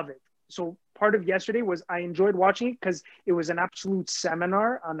and I love it. So part of yesterday was I enjoyed watching it because it was an absolute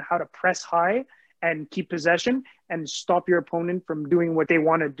seminar on how to press high and keep possession and stop your opponent from doing what they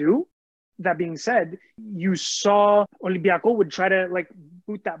want to do. That being said, you saw Olympiacos would try to like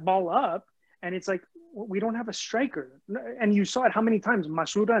boot that ball up, and it's like, we don't have a striker. And you saw it how many times,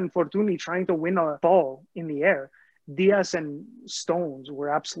 Masura and Fortuny trying to win a ball in the air. Diaz and Stones were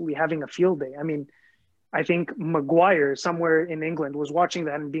absolutely having a field day. I mean, I think Maguire somewhere in England was watching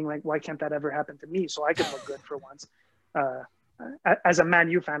that and being like, why can't that ever happen to me? So I could look good for once. As a Man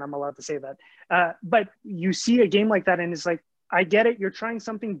U fan, I'm allowed to say that. But you see a game like that and it's like, I get it. You're trying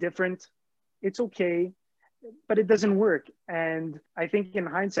something different. It's okay, but it doesn't work. And I think in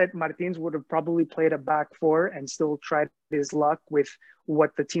hindsight, Martins would have probably played a back four and still tried his luck with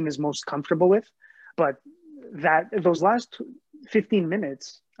what the team is most comfortable with. But those last 15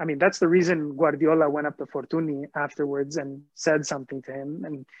 minutes, I mean, that's the reason Guardiola went up to Fortuny afterwards and said something to him.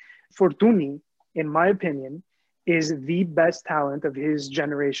 And Fortuny, in my opinion, is the best talent of his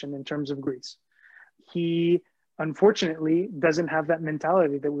generation in terms of Greece. He, unfortunately, doesn't have that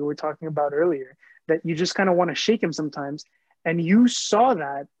mentality that we were talking about earlier, that you just kind of want to shake him sometimes. And you saw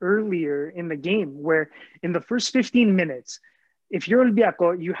that earlier in the game where in the first 15 minutes, if you're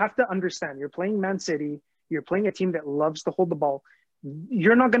Olympiacos, you have to understand you're playing Man City, you're playing a team that loves to hold the ball.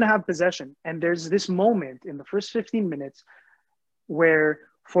 You're not going to have possession. And there's this moment in the first 15 minutes where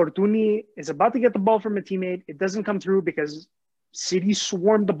Fortuny is about to get the ball from a teammate. It doesn't come through because City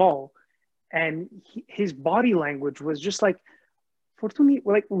swarmed the ball. And his body language was just like, Fortuny,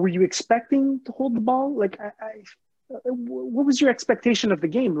 like, were you expecting to hold the ball? Like, what was your expectation of the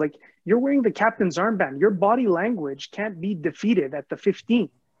game? Like, you're wearing the captain's armband. Your body language can't be defeated at the 15.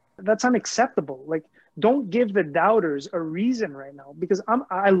 That's unacceptable. Like, don't give the doubters a reason right now, because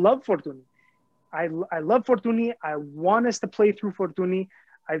I love Fortuny. I love Fortuny. I want us to play through Fortuny.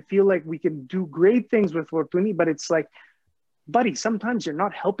 I feel like we can do great things with Fortuny, but it's like, buddy, sometimes you're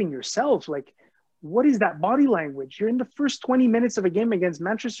not helping yourself. Like, what is that body language? You're in the first 20 minutes of a game against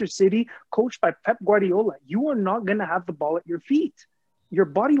Manchester City, coached by Pep Guardiola. You are not going to have the ball at your feet. Your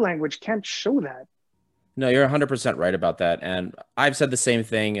body language can't show that. No, you're 100% right about that. And I've said the same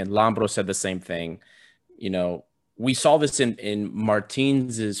thing, and Lambro said the same thing. You know, we saw this in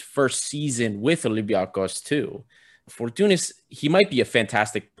Martins' first season with Olympiacos too. Fortuny, he might be a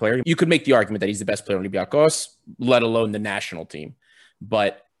fantastic player. You could make the argument that he's the best player on Olympiacos, let alone the national team.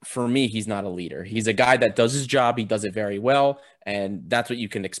 But for me, he's not a leader. He's a guy that does his job. He does it very well, and that's what you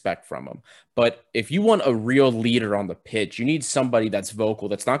can expect from him. But if you want a real leader on the pitch, you need somebody that's vocal,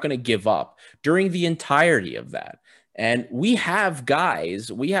 that's not going to give up during the entirety of that. And we have guys,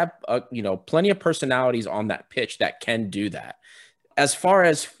 we have, plenty of personalities on that pitch that can do that. As far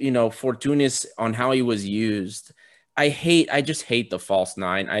as, Fortuny on how he was used, I just hate the false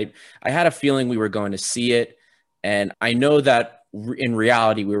nine. I had a feeling we were going to see it. And I know that in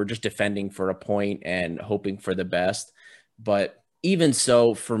reality, we were just defending for a point and hoping for the best. But even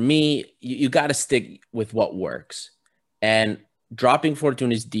so, for me, you got to stick with what works. And dropping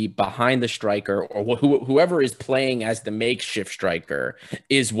Fortuny deep behind the striker, or whoever is playing as the makeshift striker,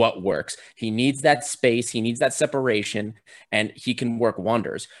 is what works. He needs that space. He needs that separation, and he can work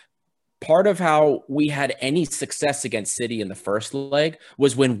wonders. Part of how we had any success against City in the first leg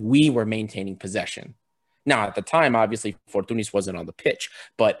was when we were maintaining possession. Now, at the time, obviously, Fortuny wasn't on the pitch,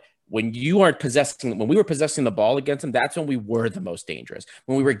 but when we were possessing the ball against them, that's when we were the most dangerous,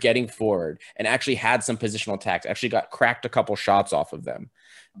 when we were getting forward and actually had some positional attacks, actually got cracked a couple shots off of them.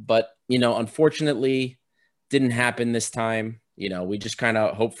 But, unfortunately, didn't happen this time. We just kind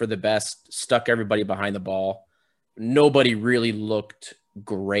of hoped for the best, stuck everybody behind the ball. Nobody really looked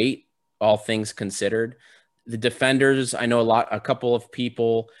great, all things considered. The defenders, I know a couple of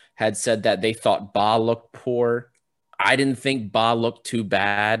people had said that they thought Ba looked poor. I didn't think Ba looked too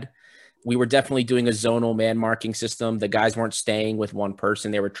bad. We were definitely doing a zonal man marking system. The guys weren't staying with one person.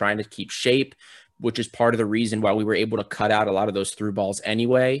 They were trying to keep shape, which is part of the reason why we were able to cut out a lot of those through balls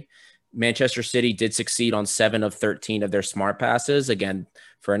anyway. Manchester City did succeed on 7 of 13 of their smart passes. Again,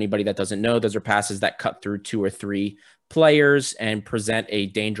 for anybody that doesn't know, those are passes that cut through 2 or 3 players and present a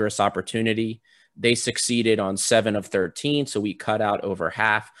dangerous opportunity. They succeeded on 7 of 13, so we cut out over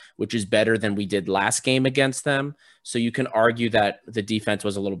half, which is better than we did last game against them. So you can argue that the defense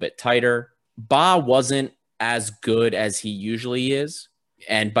was a little bit tighter. Ba wasn't as good as he usually is.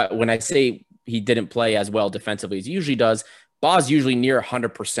 But when I say he didn't play as well defensively as he usually does, Ba's usually near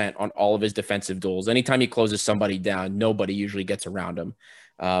 100% on all of his defensive duels. Anytime he closes somebody down, nobody usually gets around him.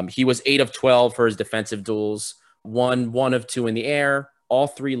 He was 8 of 12 for his defensive duels, 1 of 2 in the air, all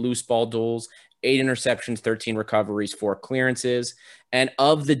 3 loose ball duels, 8 interceptions, 13 recoveries, 4 clearances. And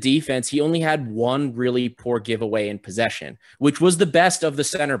of the defense, he only had one really poor giveaway in possession, which was the best of the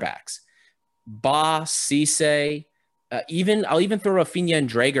center backs. Ba, Cisse, I'll even throw Rafinha and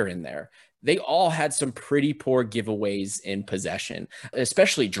Drager in there. They all had some pretty poor giveaways in possession,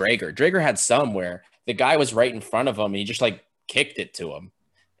 especially Drager. Drager had some where the guy was right in front of him and he just like kicked it to him.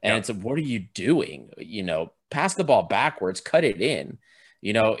 And it's what are you doing? Pass the ball backwards, cut it in.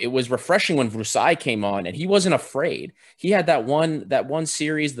 It was refreshing when Vrusai came on and he wasn't afraid. He had that one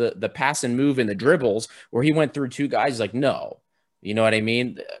series, the pass and move and the dribbles where he went through 2 guys like, no, you know what I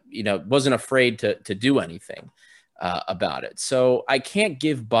mean? Wasn't afraid to do anything about it. So I can't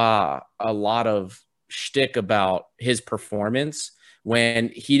give Ba a lot of shtick about his performance when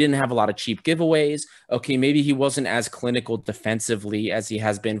he didn't have a lot of cheap giveaways. Okay, maybe he wasn't as clinical defensively as he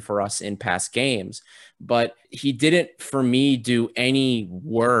has been for us in past games, but he didn't, for me, do any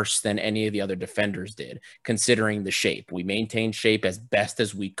worse than any of the other defenders did, considering the shape. We maintained shape as best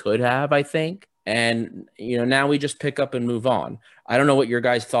as we could have, I think. And, now we just pick up and move on. I don't know what your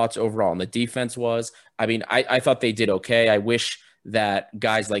guys' thoughts overall on the defense was. I mean, I thought they did okay. I wish that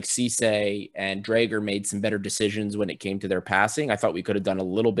guys like Cisse and Drager made some better decisions when it came to their passing. I thought we could have done a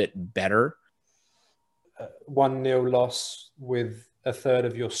little bit better. 1-0 loss with a third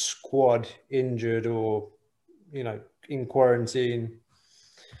of your squad injured or, in quarantine.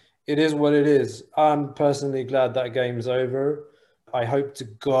 It is what it is. I'm personally glad that game's over. I hope to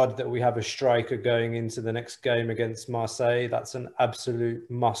God that we have a striker going into the next game against Marseille. That's an absolute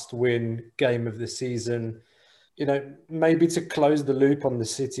must-win game of the season. Maybe to close the loop on the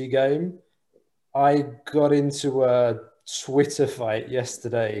City game, I got into a Twitter fight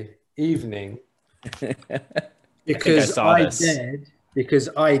yesterday evening because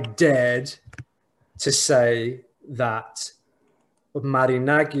I dared to say that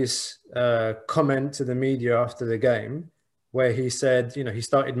Marinagi's comment to the media after the game, where he said, he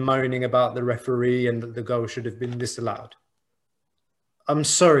started moaning about the referee and that the goal should have been disallowed. I'm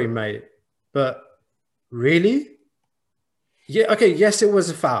sorry, mate, but really? Yeah, okay, yes, it was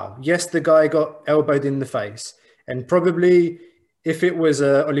a foul. Yes, the guy got elbowed in the face. And probably if it was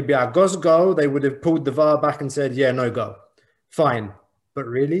a Olympiacos goal, they would have pulled the VAR back and said, yeah, no goal. Fine. But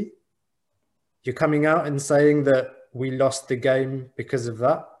really? You're coming out and saying that we lost the game because of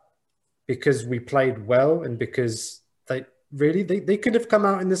that? Because we played well and because they could have come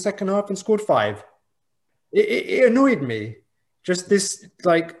out in the second half and scored 5. It annoyed me. Just this,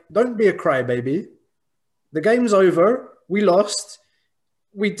 don't be a crybaby. The game's over. We lost.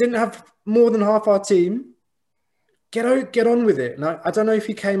 We didn't have more than half our team. Get on with it. And I don't know if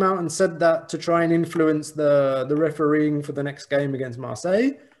he came out and said that to try and influence the refereeing for the next game against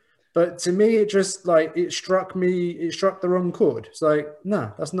Marseille. But to me, it just it struck the wrong chord. It's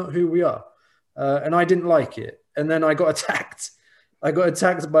no, that's not who we are. And I didn't like it. And then I got attacked. I got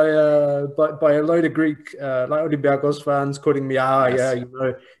attacked by a load of Greek Olympiacos fans calling me,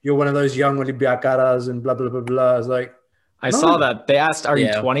 you're one of those young Olympiacaras and blah, blah, blah, blah. I was I saw that. They asked, are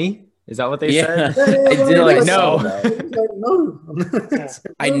you 20? Is that what they said? I did no. No.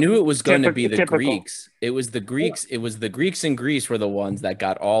 I knew it was going to be the Typical. Greeks. It was the Greeks. It was the Greeks in Greece were the ones that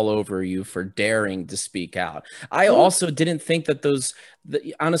got all over you for daring to speak out. I also didn't think that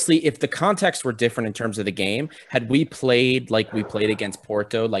honestly, if the context were different in terms of the game, had we played like we played against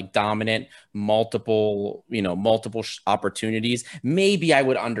Porto, dominant, multiple opportunities, maybe I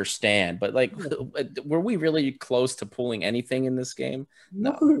would understand. But were we really close to pulling anything in this game?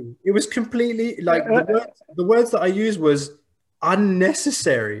 No. It was completely the words that I used was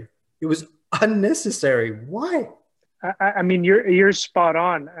unnecessary. It was unnecessary. Why? I mean, you're spot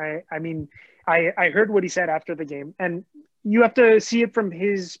on. I mean, I heard what he said after the game, and you have to see it from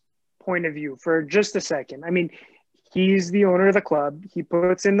his point of view for just a second. I mean, he's the owner of the club. He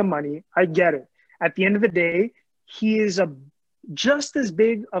puts in the money. I get it. At the end of the day, he is just as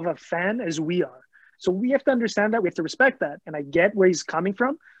big of a fan as we are. So we have to understand that. We have to respect that. And I get where he's coming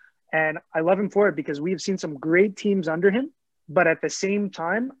from. And I love him for it because we have seen some great teams under him. But at the same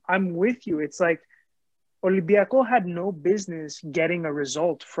time, I'm with you. It's Olympiacos had no business getting a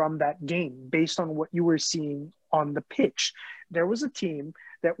result from that game based on what you were seeing on the pitch. There was a team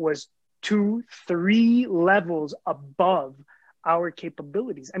that was 2-3 levels above our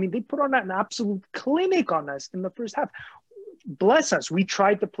capabilities. I mean, they put on an absolute clinic on us in the first half. Bless us. We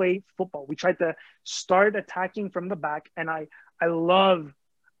tried to play football. We tried to start attacking from the back. And I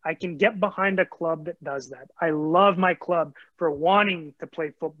can get behind a club that does that. I love my club for wanting to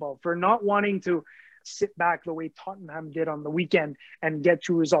play football, for not wanting to sit back the way Tottenham did on the weekend and get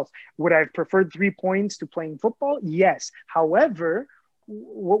 2 results. Would I have preferred 3 points to playing football? Yes. However,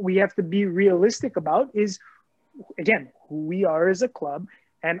 what we have to be realistic about is, again, who we are as a club.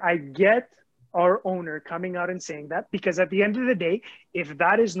 And I get our owner coming out and saying that, because at the end of the day, if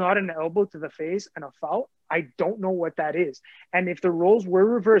that is not an elbow to the face and a foul, I don't know what that is. And if the roles were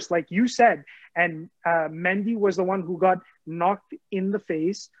reversed, like you said, and Mendy was the one who got knocked in the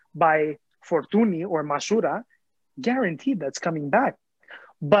face by Fortuny or Masura, guaranteed that's coming back.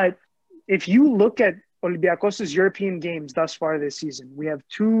 But if you look at Olympiacos' European games thus far this season, we have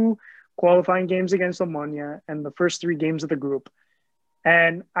 2 qualifying games against Omonia and the first 3 games of the group.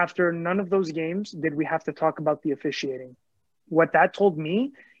 And after none of those games did we have to talk about the officiating. What that told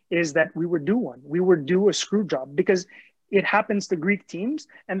me is that we were due one. We were due a screw job, because it happens to Greek teams,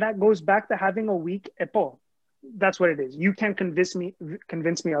 and that goes back to having a weak EPO. That's what it is. You can't convince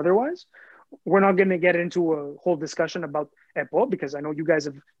me otherwise. We're not going to get into a whole discussion about EPO, because I know you guys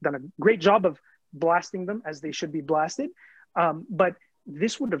have done a great job of blasting them as they should be blasted. But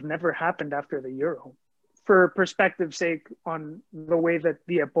this would have never happened after the Euro, for perspective's sake on the way that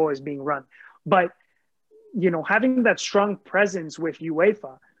the EPO is being run. But, you know, having that strong presence with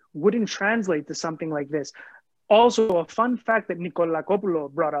UEFA wouldn't translate to something like this. Also, a fun fact that Nicola Kopulo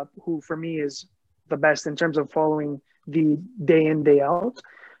brought up, who for me is the best in terms of following the day in, day out,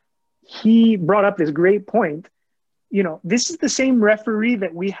 he brought up this great point. You know, this is the same referee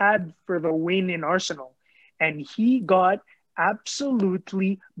that we had for the win in Arsenal, and he got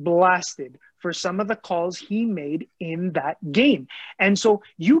absolutely blasted for some of the calls he made in that game. And so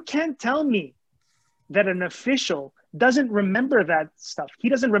you can't tell me that an official doesn't remember that stuff. He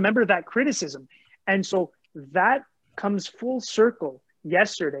doesn't remember that criticism. And so that comes full circle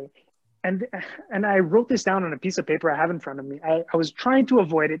yesterday. And I wrote this down on a piece of paper I have in front of me. I was trying to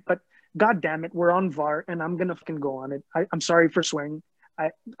avoid it, but God damn it, we're on VAR, and I'm going to fucking go on it. I'm sorry for swearing.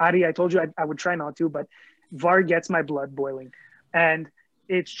 Adi, I told you I would try not to, but VAR gets my blood boiling. And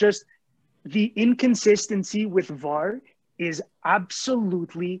it's just the inconsistency with VAR is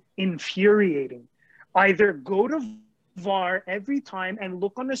absolutely infuriating. Either go to VAR every time and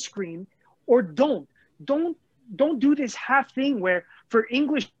look on the screen, or don't do this half thing where for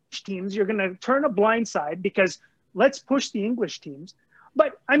English teams, you're going to turn a blind side because let's push the English teams.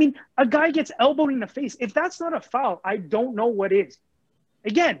 But I mean, a guy gets elbowed in the face. If that's not a foul, I don't know what is.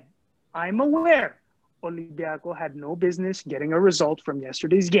 Again, I'm aware Olympiacos had no business getting a result from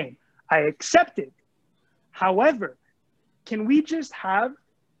yesterday's game. I accept it. However, can we just have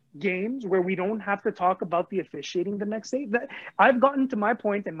games where we don't have to talk about the officiating the next day? I've gotten to my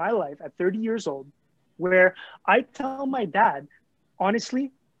point in my life at 30 years old where I tell my dad,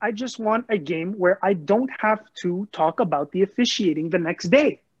 honestly, I just want a game where I don't have to talk about the officiating the next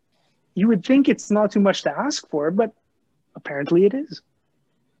day. You would think it's not too much to ask for, but apparently it is.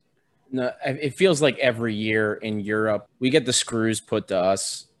 No, it feels like every year in Europe, we get the screws put to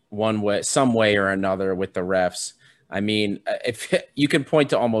us one way, some way or another with the refs. I mean, if you can point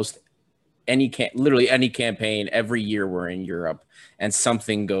to almost literally any campaign every year we're in Europe and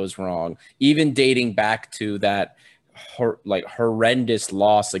something goes wrong, even dating back to that horrendous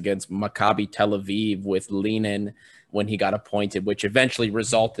loss against Maccabi Tel Aviv with Lenin when he got appointed, which eventually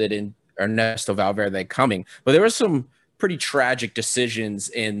resulted in Ernesto Valverde coming. But there were some pretty tragic decisions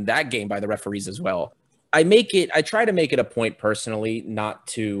in that game by the referees as well. I try to make it a point personally not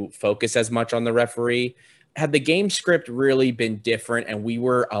to focus as much on the referee. Had the game script really been different and we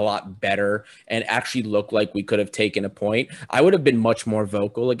were a lot better and actually looked like we could have taken a point, I would have been much more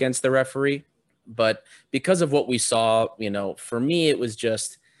vocal against the referee. But because of what we saw, you know, for me, it was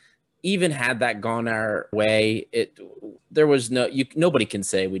just, even had that gone our way, nobody can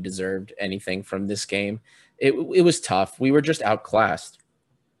say we deserved anything from this game. It was tough. We were just outclassed.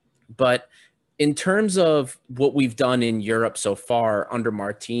 But in terms of what we've done in Europe so far under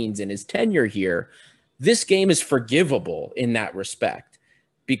Martins and his tenure here, this game is forgivable in that respect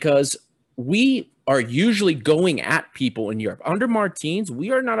because we are usually going at people in Europe. Under Martins,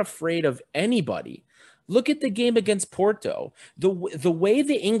 we are not afraid of anybody. Look at the game against Porto. The way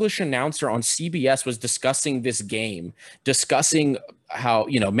the English announcer on CBS was discussing this game, discussing how,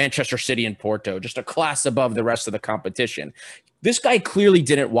 you know, Manchester City and Porto, just a class above the rest of the competition. This guy clearly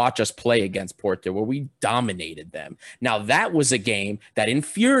didn't watch us play against Porto where we dominated them. Now, that was a game that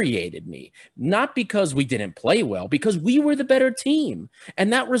infuriated me, not because we didn't play well, because we were the better team.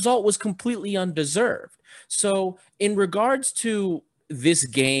 And that result was completely undeserved. So in regards to this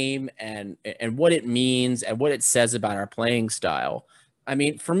game and what it means and what it says about our playing style, I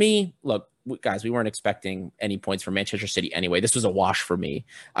mean, for me, look, guys, we weren't expecting any points from Manchester City anyway. This was a wash for me.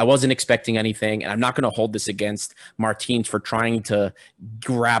 I wasn't expecting anything, and I'm not going to hold this against Martins for trying to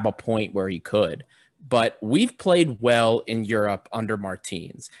grab a point where he could. but we've played well in Europe under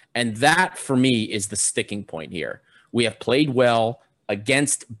Martins. And that, for me, is the sticking point here. We have played well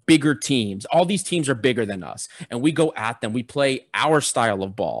against bigger teams. All these teams are bigger than us, and we go at them. We play our style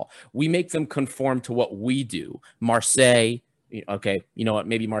of ball. We make them conform to what we do. Marseille, okay, you know what?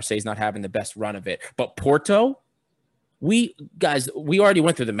 Maybe Marseille's not having the best run of it, but Porto, we already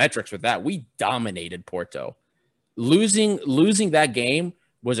went through the metrics with that. We dominated Porto. Losing that game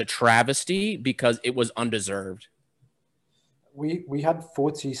was a travesty because it was undeserved. We had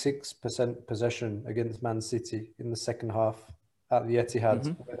 46% possession against Man City in the second half at the Etihad.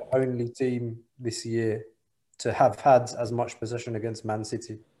 Mm-hmm. We're the only team this year to have had as much possession against Man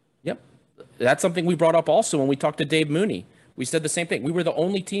City. Yep. That's something we brought up also when we talked to Dave Mooney. We said the same thing. We were the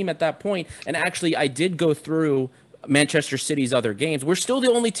only team at that point. And actually, I did go through Manchester City's other games. We're still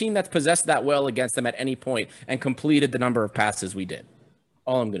the only team that's possessed that well against them at any point and completed the number of passes we did.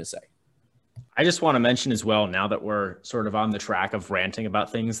 All I'm going to say. I just want to mention as well, now that we're sort of on the track of ranting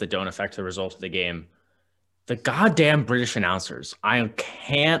about things that don't affect the result of the game, the goddamn British announcers. I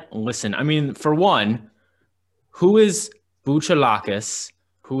can't listen. I mean, for one, who is Bouchalakis?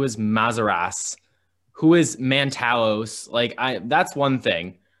 Who is Mazaras? Who is Mantalos? Like, that's one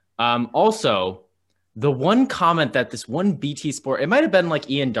thing. Also, the one comment that this one BT Sport, it might have been like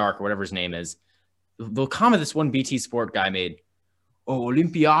Ian Dark or whatever his name is, the comment this one BT Sport guy made, oh,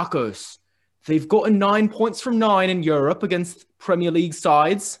 Olympiacos, they've gotten 9 points from 9 in Europe against Premier League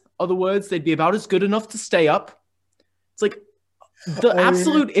sides. Other words, they'd be about as good enough to stay up. It's like the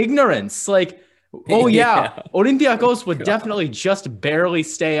absolute ignorance. Like, oh yeah, Olympiacos would definitely just barely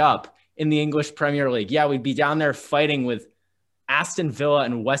stay up in the English Premier League. Yeah, we'd be down there fighting with Aston Villa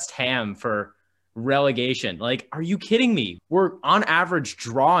and West Ham for relegation. Like, are you kidding me? We're on average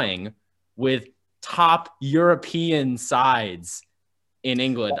drawing with top European sides in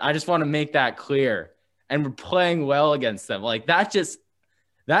England. I just want to make that clear. And we're playing well against them. Like,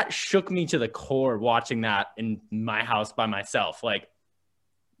 that shook me to the core watching that in my house by myself. Like,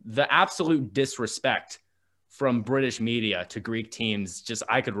 the absolute disrespect from British media to Greek teams, just,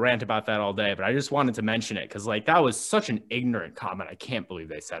 I could rant about that all day, but I just wanted to mention it because, like, that was such an ignorant comment. I can't believe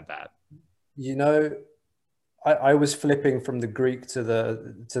they said that. You know, I was flipping from the Greek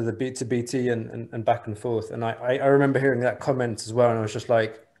to BT and back and forth, and I remember hearing that comment as well, and I was just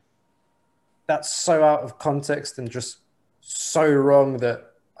like, that's so out of context and just so wrong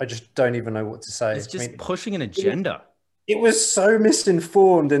that I just don't even know what to say. It's just pushing an agenda. It was so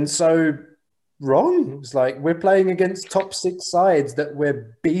misinformed and so wrong. It was like, we're playing against top 6 sides that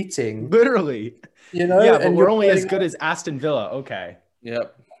we're beating. Literally. You know? Yeah, but we're only as good as Aston Villa. Okay.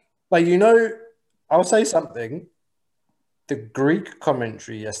 Yep. Like, you know, I'll say something. The Greek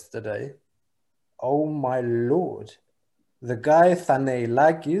commentary yesterday, oh my Lord. The guy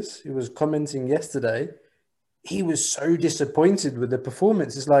Thanelakis, who was commenting yesterday, he was so disappointed with the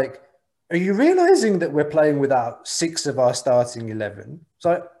performance. It's like, are you realizing that we're playing without 6 of our starting 11?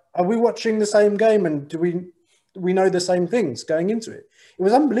 So are we watching the same game and do we know the same things going into it? It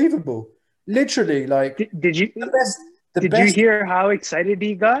was unbelievable. Literally, like, did you hear how excited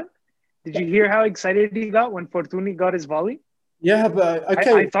he got? Did you hear how excited he got when Fortuny got his volley? Yeah, but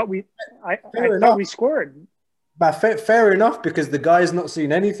okay. I thought we scored. But fair enough, because the guy's not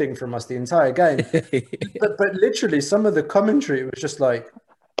seen anything from us the entire game. but literally, some of the commentary, it was just like,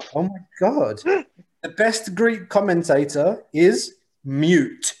 oh my God. The best Greek commentator is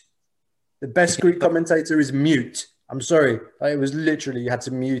mute. The best Greek commentator is mute. I'm sorry. It was literally, you had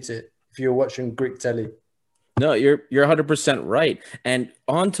to mute it if you were watching Greek telly. No, you're 100% right. And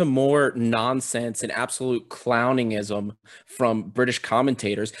on to more nonsense and absolute clowningism from British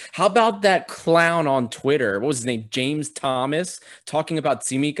commentators. How about that clown on Twitter? What was his name? James Thomas, talking about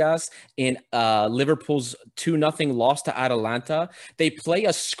Tsimikas in Liverpool's 2-0 loss to Atalanta. They play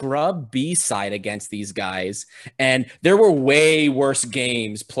a scrub B side against these guys, and there were way worse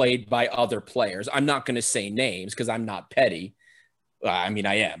games played by other players. I'm not going to say names because I'm not petty. I mean,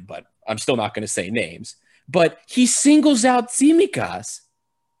 I am, but I'm still not going to say names. But he singles out Tsimikas.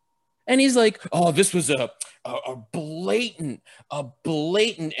 And he's like, oh, this was a blatant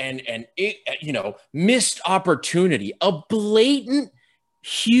and missed opportunity. A blatant,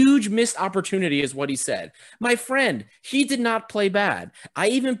 huge missed opportunity is what he said. My friend, he did not play bad. I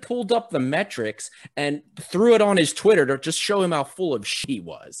even pulled up the metrics and threw it on his Twitter to just show him how full of shit he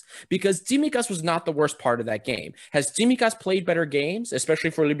was. Because Tsimikas was not the worst part of that game. Has Tsimikas played better games,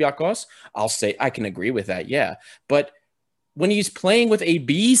 especially for Olympiacos? I'll say I can agree with that, yeah. But when he's playing with a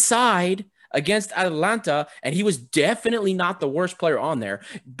B side against Atalanta, and he was definitely not the worst player on there.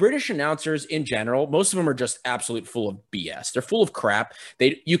 British announcers in general, most of them are just absolute full of BS. They're full of crap.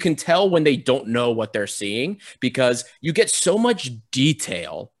 You can tell when they don't know what they're seeing because you get so much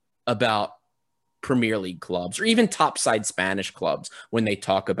detail about Premier League clubs or even top side Spanish clubs when they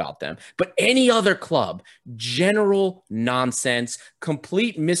talk about them. But any other club, general nonsense,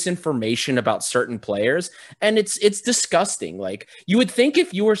 complete misinformation about certain players. And it's disgusting. Like, you would think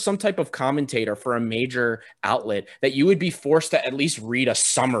if you were some type of commentator for a major outlet that you would be forced to at least read a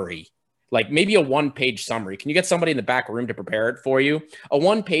summary, like maybe a one-page summary. Can you get somebody in the back room to prepare it for you? A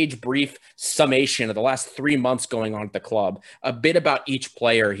one-page brief summation of the last 3 months going on at the club, a bit about each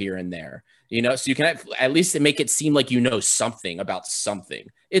player here and there. You know, so you can at least make it seem like you know something about something.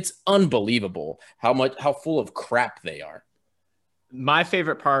 It's unbelievable how full of crap they are. My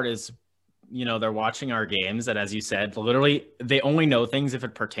favorite part is, you know, they're watching our games, and as you said, literally they only know things if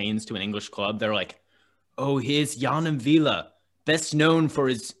it pertains to an English club. They're like, oh, here's Jan Villa, best known for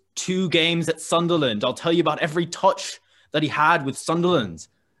his 2 games at Sunderland. I'll tell you about every touch that he had with Sunderland.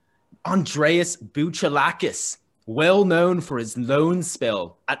 Andreas Bouchalakis, well known for his loan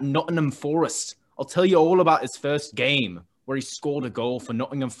spell at Nottingham Forest. I'll tell you all about his first game where he scored a goal for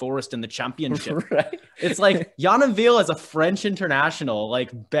Nottingham Forest in the championship. Right. It's like Jan Villa is a French international,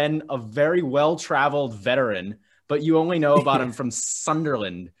 like been a very well-traveled veteran, but you only know about him from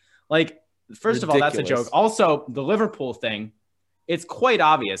Sunderland. Like, first of all, that's a joke. Also, the Liverpool thing, it's quite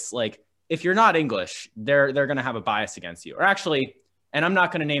obvious. Like, if you're not English, they're going to have a bias against you. Or actually, and I'm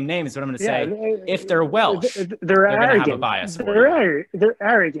not going to name names, but I'm going to say, if they're Welsh, they're going to have a bias for you. They're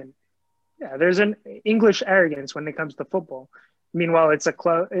arrogant. Yeah, there's an English arrogance when it comes to football. Meanwhile, it's a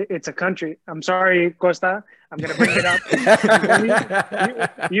club, it's a country. I'm sorry, Costa. I'm going to bring it up.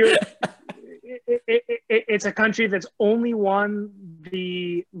 It's a country that's only won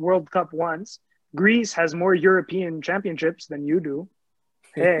the World Cup once. Greece has more European championships than you do.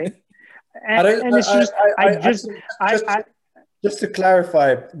 Hey, just to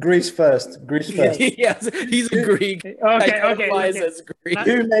clarify, Greece first. Yes, he's a Greek. Okay. Greek.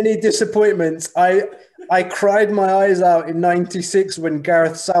 Too many disappointments. I cried my eyes out in '96 when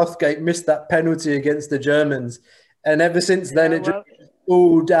Gareth Southgate missed that penalty against the Germans, and ever since then it just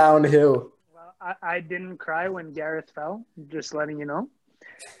all downhill. Well, I didn't cry when Gareth fell. Just letting you know.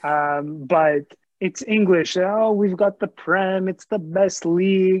 But it's English. Oh, we've got the Prem. It's the best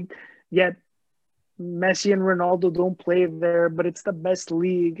league. Yet Messi and Ronaldo don't play there, but it's the best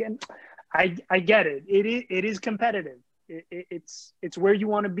league. And I get it. It is competitive. It's where you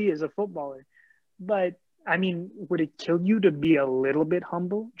want to be as a footballer. But I mean, would it kill you to be a little bit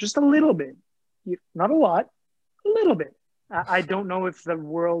humble? Just a little bit. Not a lot, a little bit. I don't know if the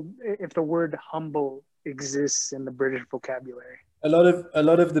word humble exists in the British vocabulary. A lot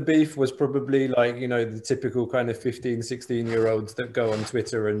of the beef was probably like, you know, the typical kind of 15, 16-year-olds that go on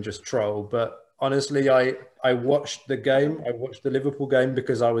Twitter and just troll. But honestly, I watched the game. I watched the Liverpool game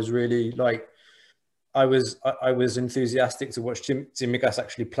because I was really like, I was enthusiastic to watch Tsimikas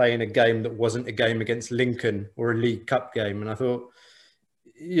actually play in a game that wasn't a game against Lincoln or a League Cup game. And I thought,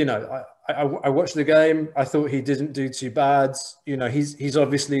 you know, I watched the game. I thought he didn't do too bad. You know, he's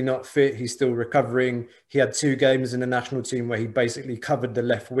obviously not fit. He's still recovering. He had 2 games in the national team where he basically covered the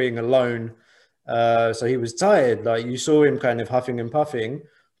left wing alone. So he was tired. Like, you saw him kind of huffing and puffing.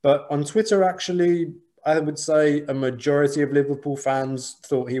 But on Twitter, actually, I would say a majority of Liverpool fans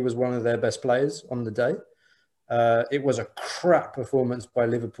thought he was one of their best players on the day. It was a crap performance by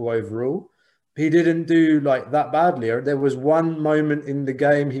Liverpool overall. He didn't do like that badly. There was one moment in the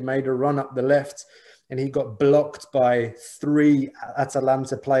game, he made a run up the left and he got blocked by 3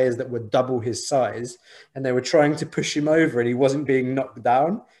 Atalanta players that were double his size, and they were trying to push him over and he wasn't being knocked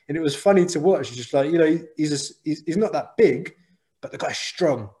down. And it was funny to watch. Just like, you know, he's not that big, but the guy's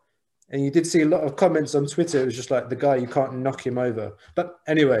strong. And you did see a lot of comments on Twitter. It was just like, the guy, you can't knock him over. But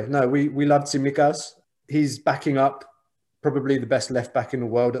anyway, no, we love Tsimikas. He's backing up probably the best left back in the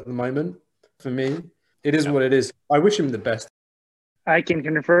world at the moment. For me, it is what it is. I wish him the best. I can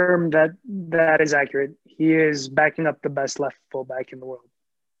confirm that is accurate. He is backing up the best left fullback in the world.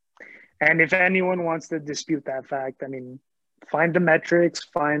 And if anyone wants to dispute that fact, I mean, find the metrics,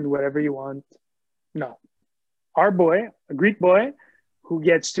 find whatever you want. No. Our boy, a Greek boy, who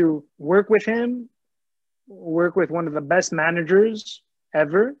gets to work with him, work with one of the best managers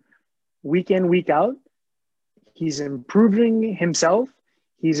ever, week in, week out. He's improving himself.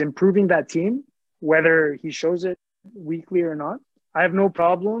 He's improving that team, whether he shows it weekly or not. I have no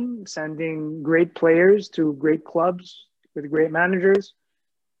problem sending great players to great clubs with great managers.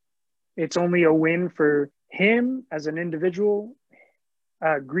 It's only a win for him as an individual,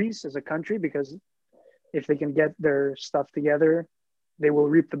 Greece as a country, because if they can get their stuff together, they will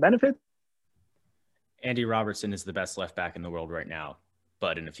reap the benefit. Andy Robertson is the best left back in the world right now,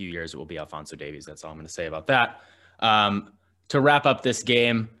 but in a few years it will be Alphonso Davies. That's all I'm going to say about that. To wrap up this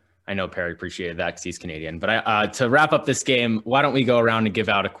game, I know Perry appreciated that because he's Canadian, but to wrap up this game, why don't we go around and give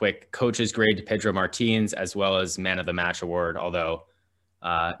out a quick coach's grade to Pedro Martins as well as man of the match award, although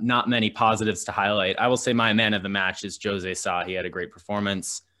not many positives to highlight. I will say my man of the match is Jose Sa. He had a great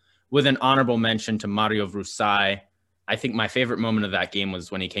performance, with an honorable mention to Mario Vrusai. I think my favorite moment of that game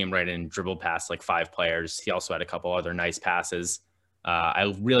was when he came right in and dribbled past like 5 players. He also had a couple other nice passes.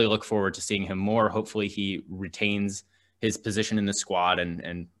 I really look forward to seeing him more. Hopefully he retains his position in the squad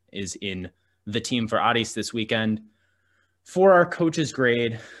and is in the team for Aris this weekend. For our coach's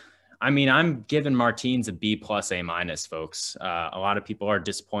grade, I mean, I'm giving Martins a B plus A minus, folks. A lot of people are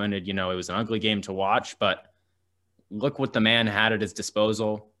disappointed. You know, it was an ugly game to watch, but look what the man had at his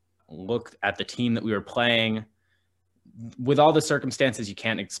disposal. Look at the team that we were playing. With all the circumstances, you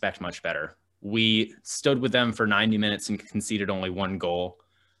can't expect much better. We stood with them for 90 minutes and conceded only 1 goal.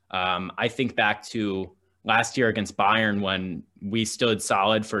 I think back to last year against Bayern when we stood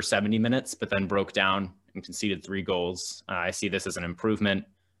solid for 70 minutes, but then broke down and conceded 3 goals. I see this as an improvement.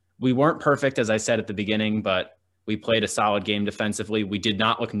 We weren't perfect, as I said at the beginning, but we played a solid game defensively. We did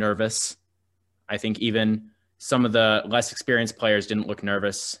not look nervous. I think even some of the less experienced players didn't look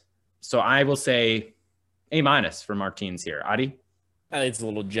nervous. So I will say A minus for Martins here. Adi? I think it's a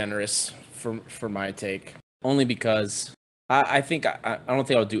little generous for my take, only because I think I don't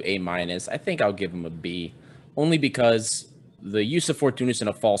think I'll do A minus. I think I'll give him a B, only because the use of Fortounis in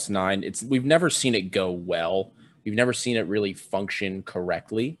a false 9, we've never seen it go well. We've never seen it really function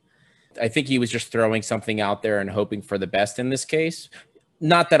correctly. I think he was just throwing something out there and hoping for the best in this case.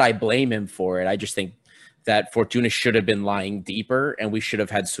 Not that I blame him for it. I just think that Fortounis should have been lying deeper and we should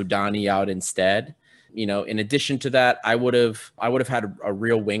have had Soudani out instead. You know, in addition to that, I would have had a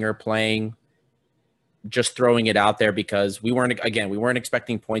real winger playing, just throwing it out there because we weren't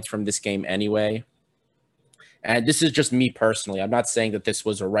expecting points from this game anyway. And this is just me personally. I'm not saying that this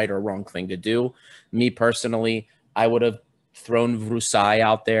was a right or wrong thing to do. Me personally, I would have thrown Vrusai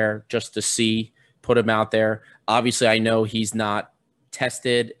out there just to see, put him out there. Obviously, I know he's not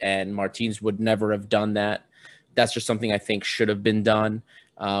tested and Martins would never have done that. That's just something I think should have been done.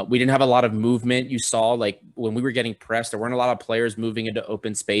 We didn't have a lot of movement. You saw, like, when we were getting pressed, there weren't a lot of players moving into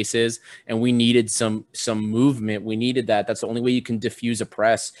open spaces, and we needed some movement. We needed that. That's the only way you can diffuse a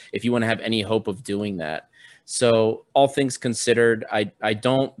press if you want to have any hope of doing that. So all things considered, I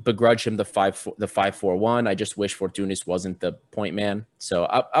don't begrudge him the 5-4-1. I just wish Fortounis wasn't the point man. So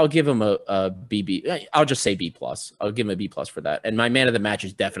I'll give him a BB. I'll just say B plus. I'll give him a B plus for that. And my man of the match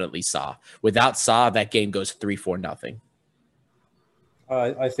is definitely Sa. Without Sa, that game goes 3-4-0.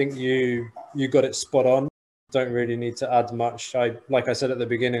 I think you got it spot on. Don't really need to add much. Like I said at the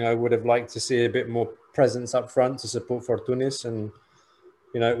beginning, I would have liked to see a bit more presence up front to support Fortounis, and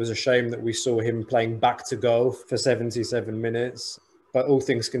you know, it was a shame that we saw him playing back to goal for 77 minutes. But all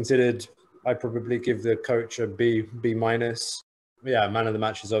things considered, I probably give the coach a B minus. Yeah, man of the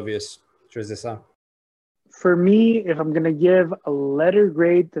match is obvious. Jose Sa. For me, if I'm gonna give a letter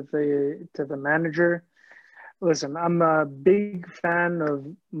grade to the manager, listen, I'm a big fan of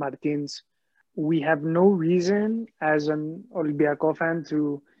Martins. We have no reason as an Olympiacos fan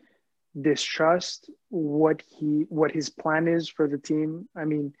to distrust what his plan is for the team. I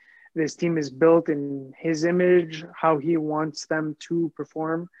mean, this team is built in his image, how he wants them to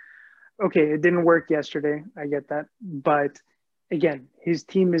perform. Okay, it didn't work yesterday. I get that. But again, his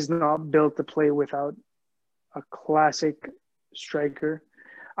team is not built to play without a classic striker.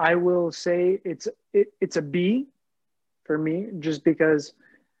 I will say it's a B for me, just because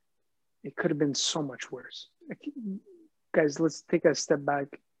it could have been so much worse. Guys, let's take a step back.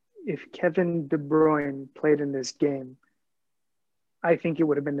 If Kevin De Bruyne played in this game, I think it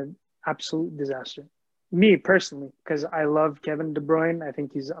would have been an absolute disaster. Me personally, because I love Kevin De Bruyne. I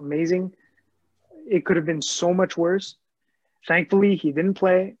think he's amazing. It could have been so much worse. Thankfully, he didn't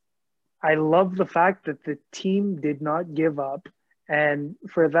play. I love the fact that the team did not give up. And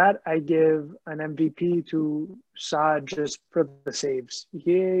for that, I give an MVP to Sa just for the saves.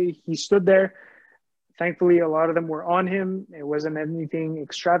 He stood there. Thankfully, a lot of them were on him. It wasn't anything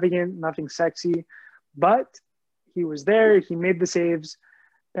extravagant, nothing sexy, but he was there. He made the saves.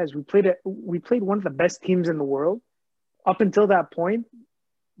 Guys, we played one of the best teams in the world. Up until that point,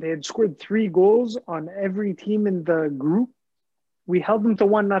 they had scored 3 goals on every team in the group. We held them to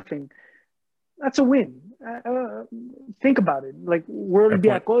 1-0. That's a win. Think about it. Like, we're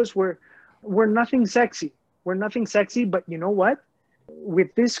Olympiacos, we're nothing sexy. We're nothing sexy, but you know what?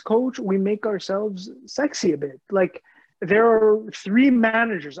 with this coach, we make ourselves sexy a bit. Like, there are 3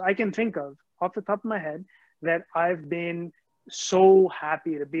 managers I can think of off the top of my head that I've been so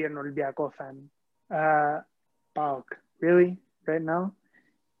happy to be an Olympiacos fan. Pauk, really? Right now?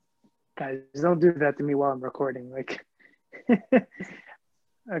 Guys, don't do that to me while I'm recording. Like,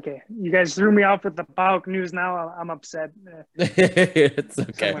 okay, you guys threw me off with the Pauk news. Now I'm upset. It's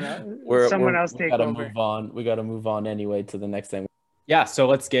okay. Someone else we take gotta over. move on. We gotta move on anyway to the next thing. Yeah, so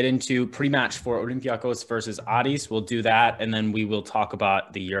let's get into pre-match for Olympiacos versus Aris. We'll do that, and then we will talk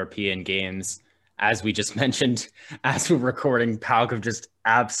about the European games. As we just mentioned, as we're recording, PAOK have just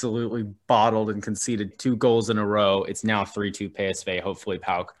absolutely bottled and conceded 2 goals in a row. It's now 3-2 PSV. Hopefully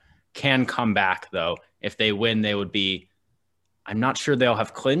PAOK can come back, though. If they win, they would be, I'm not sure they'll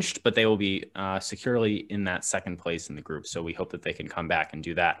have clinched, but they will be securely in that second place in the group. So we hope that they can come back and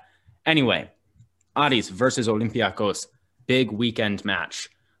do that. Anyway, Aris versus Olympiacos. Big weekend match.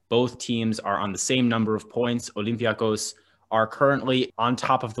 Both teams are on the same number of points. Olympiacos are currently on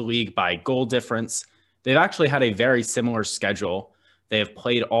top of the league by goal difference. They've actually had a very similar schedule. They have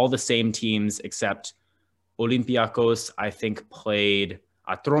played all the same teams except Olympiacos, I think, played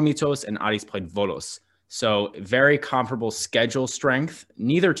Atromitos and Aris played Volos. So very comparable schedule strength.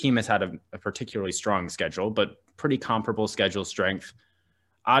 Neither team has had a particularly strong schedule, but pretty comparable schedule strength.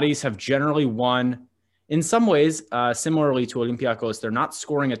 Aris have generally won in some ways, similarly to Olympiacos. They're not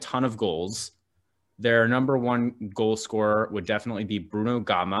scoring a ton of goals. Their number 1 goal scorer would definitely be Bruno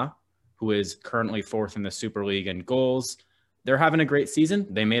Gama, who is currently 4th in the Super League in goals. They're having a great season.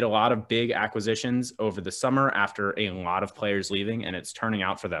 They made a lot of big acquisitions over the summer after a lot of players leaving, and it's turning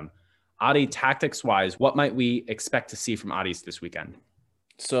out for them. Adi, tactics-wise, what might we expect to see from Aris this weekend?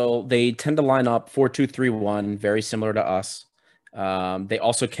 So they tend to line up 4-2-3-1, very similar to us. They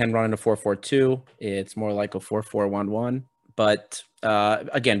also can run into 4-4-2. It's more like a 4-4-1-1. But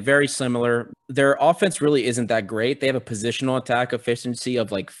again, very similar. Their offense really isn't that great. They have a positional attack efficiency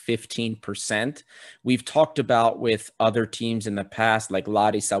of like 15%. We've talked about with other teams in the past, like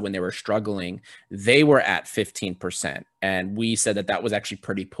Larissa, when they were struggling, they were at 15%. And we said that that was actually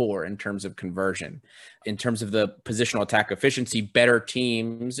pretty poor in terms of conversion. In terms of the positional attack efficiency, better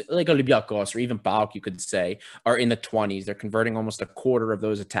teams like Olympiacos or even PAOK, you could say, are in the 20s. They're converting almost a quarter of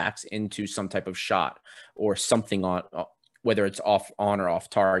those attacks into some type of shot or something on, whether it's on or off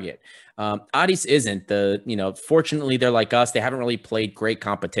target. Aris isn't. Fortunately, they're like us. They haven't really played great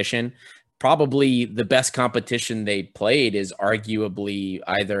competition. Probably the best competition they played is arguably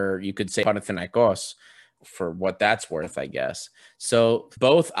either, you could say, Panathinaikos, for what that's worth, I guess. So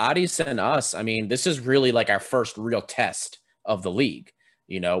both Aris and us, I mean, this is really like our first real test of the league.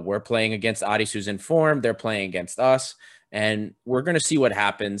 We're playing against Aris, who's in form. They're playing against us. And we're going to see what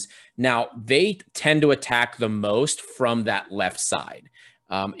happens. Now, they tend to attack the most from that left side.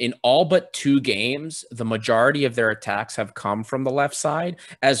 In all but 2 games, the majority of their attacks have come from the left side,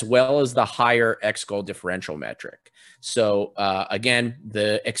 as well as the higher ex-goal differential metric. So, again,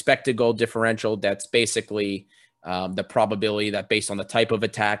 the expected goal differential, that's basically the probability that based on the type of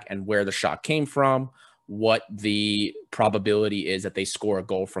attack and where the shot came from, what the probability is that they score a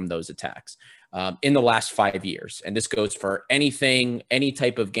goal from those attacks. In the last 5 years. And this goes for anything, any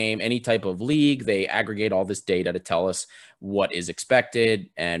type of game, any type of league. They aggregate all this data to tell us what is expected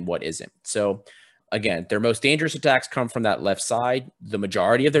and what isn't. So again, their most dangerous attacks come from that left side. The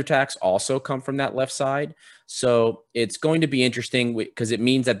majority of their attacks also come from that left side. So it's going to be interesting because it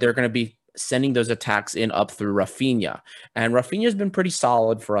means that they're going to be sending those attacks in up through Rafinha. And Rafinha has been pretty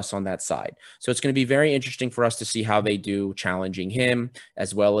solid for us on that side. So it's going to be very interesting for us to see how they do challenging him,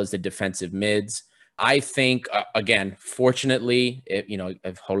 as well as the defensive mids. I think, again, fortunately,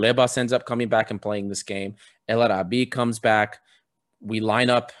 if Holebas ends up coming back and playing this game, El Arabi comes back, we line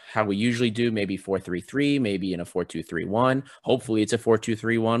up how we usually do, maybe 4-3-3, maybe in a 4-2-3-1. Hopefully it's a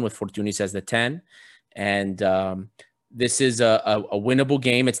 4-2-3-1 with Fortunis as the 10. And this is a winnable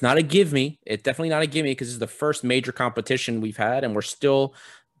game. It's not a give me. It's definitely not a give me because this is the first major competition we've had. And we're still,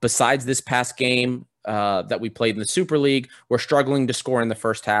 besides this past game that we played in the Super League, we're struggling to score in the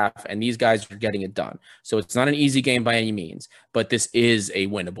first half. And these guys are getting it done. So it's not an easy game by any means, but this is a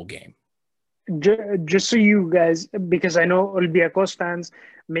winnable game. Just so you guys, because I know Olympiacos fans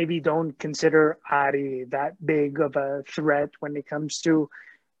maybe don't consider Ari that big of a threat when it comes to,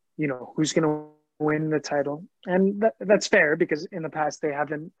 who's going to win the title. And that's fair because in the past they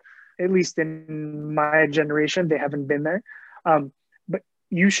haven't, at least in my generation, they haven't been there. But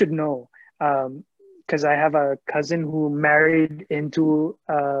you should know, because I have a cousin who married into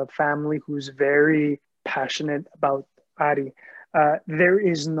a family who's very passionate about Ari. There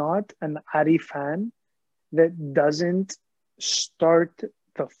is not an Ari fan that doesn't start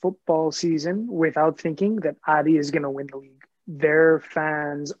the football season without thinking that Adi is going to win the league. Their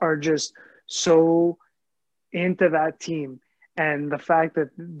fans are just so into that team. And the fact that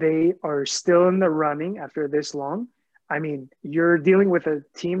they are still in the running after this long, I mean, you're dealing with a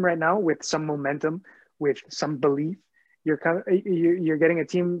team right now with some momentum, with some belief. You're getting a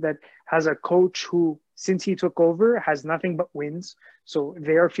team that has a coach who, since he took over, has nothing but wins. So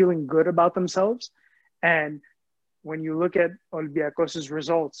they are feeling good about themselves. And when you look at Olympiacos'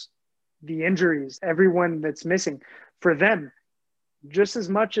 results, the injuries, everyone that's missing, for them, just as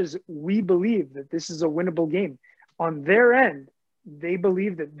much as we believe that this is a winnable game, on their end, they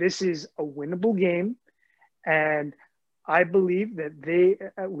believe that this is a winnable game. And I believe that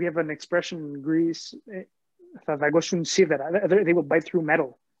we have an expression in Greece, they will bite through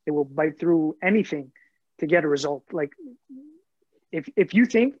metal. They will bite through anything to get a result. Like, if you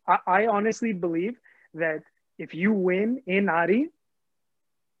think, I honestly believe that if you win in Ari,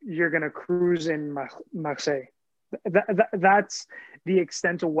 you're going to cruise in Marseille. That's the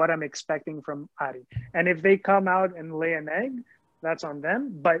extent of what I'm expecting from Ari. And if they come out and lay an egg, that's on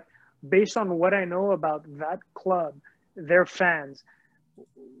them. But based on what I know about that club, their fans,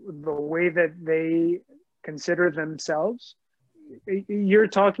 the way that they consider themselves, you're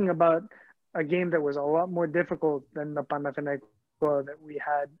talking about a game that was a lot more difficult than the Panathinaikos that we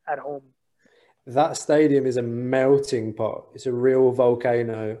had at home. That stadium is a melting pot. It's a real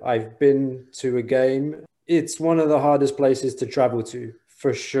volcano. I've been to a game. It's one of the hardest places to travel to,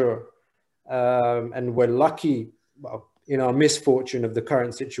 for sure. And we're lucky, well, in our misfortune of the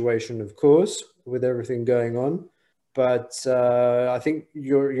current situation, of course, with everything going on. But I think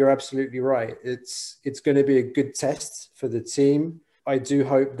you're absolutely right. It's going to be a good test for the team. I do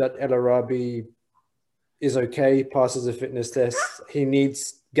hope that El Arabi is okay, passes a fitness test. He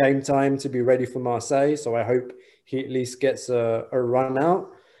needs game time to be ready for Marseille, so I hope he at least gets a run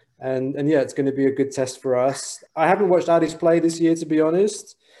out. And yeah, it's going to be a good test for us. I haven't watched Addis play this year, to be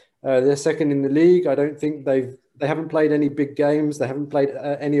honest. They're second in the league. I don't think they haven't played any big games. They haven't played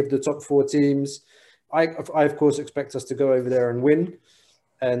any of the top four teams. I of course expect us to go over there and win,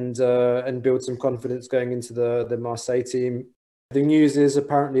 and build some confidence going into the Marseille team. The news is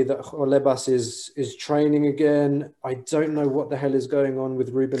apparently that Holebas is training again. I don't know what the hell is going on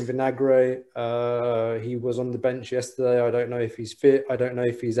with Ruben Vinagre. He was on the bench yesterday. I don't know if he's fit. I don't know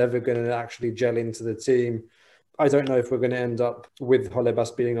if he's ever going to actually gel into the team. I don't know if we're going to end up with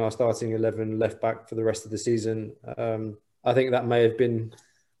Holebas being our starting 11 left back for the rest of the season. I think that may have been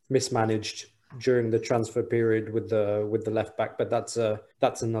mismanaged during the transfer period with the left back, but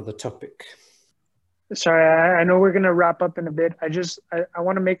that's another topic. Sorry, I know we're going to wrap up in a bit. I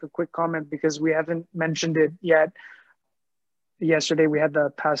want to make a quick comment because we haven't mentioned it yet. Yesterday, we had the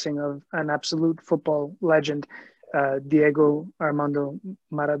passing of an absolute football legend, Diego Armando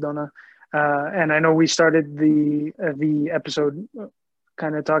Maradona. And I know we started the episode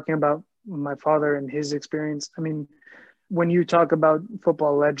kind of talking about my father and his experience. I mean, when you talk about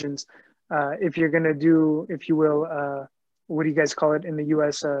football legends, if you're going to do, if you will, what do you guys call it in the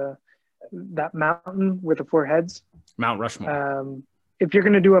U.S., that mountain with the four heads? Mount Rushmore. If you're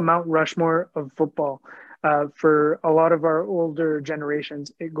going to do a Mount Rushmore of football, for a lot of our older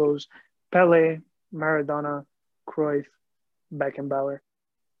generations, it goes Pele, Maradona, Cruyff, Beckenbauer.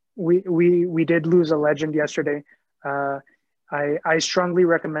 We did lose a legend yesterday. I strongly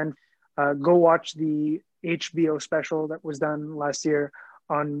recommend go watch the HBO special that was done last year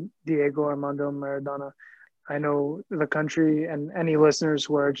on Diego Armando Maradona. I know the country and any listeners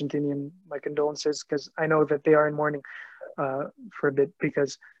who are Argentinian, my condolences, because I know that they are in mourning for a bit,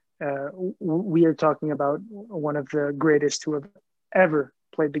 because we are talking about one of the greatest who have ever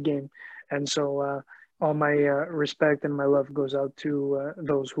played the game. And so all my respect and my love goes out to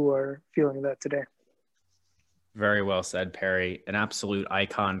those who are feeling that today. Very well said, Perry. An absolute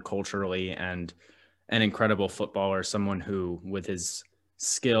icon culturally and an incredible footballer, someone who, with his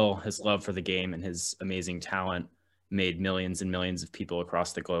skill, his love for the game, and his amazing talent, made millions and millions of people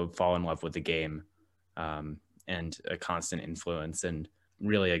across the globe fall in love with the game, and a constant influence, and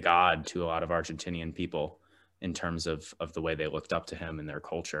really a god to a lot of Argentinian people in terms of the way they looked up to him and their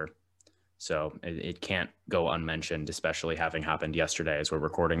culture. So it can't go unmentioned, especially having happened yesterday as we're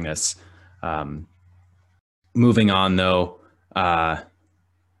recording this. Moving on, though,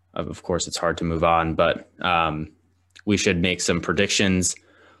 of course, it's hard to move on, but we should make some predictions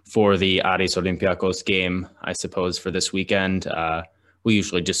for the Aris Olympiacos game, I suppose, for this weekend. We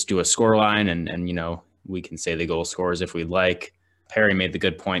usually just do a scoreline, and you know, we can say the goal scorers if we'd like. Perry made the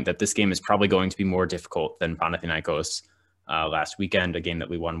good point that this game is probably going to be more difficult than Panathinaikos last weekend, a game that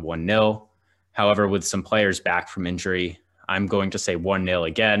we won 1-0. However, with some players back from injury, I'm going to say 1-0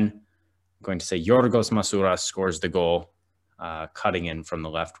 again. I'm going to say Yorgos Masouras scores the goal, cutting in from the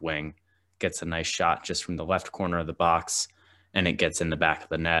left wing, gets a nice shot just from the left corner of the box, and it gets in the back of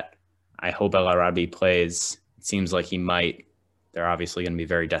the net. I hope El Arabi plays. It seems like he might. They're obviously going to be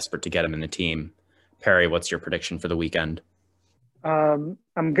very desperate to get him in the team. Perry, what's your prediction for the weekend? I'm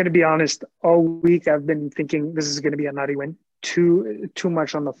going to be honest. All week I've been thinking this is going to be a nutty win. Too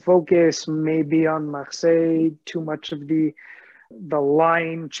much on the focus, maybe on Marseille. Too much of the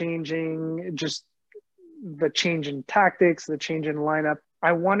line changing, just the change in tactics, the change in lineup.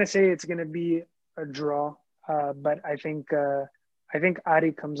 I want to say it's going to be a draw, but I think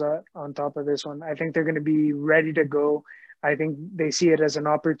Ari comes out on top of this one. I think they're going to be ready to go. I think they see it as an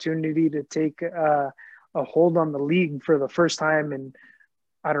opportunity to take a hold on the league for the first time in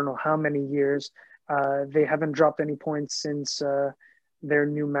I don't know how many years. They haven't dropped any points since their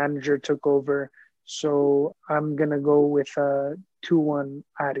new manager took over. So I'm going to go with 2-1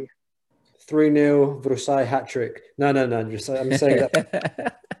 Ari. 3-0 Versailles hat-trick. No. I'm saying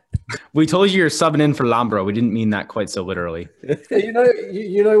that. We told you you're subbing in for Lambro. We didn't mean that quite so literally. You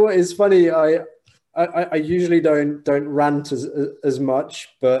know what is funny? I usually don't rant as much,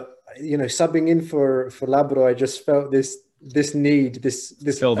 but subbing in for Lambro, I just felt this need, this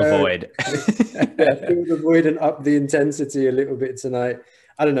fill the void. Fill the void and up the intensity a little bit tonight.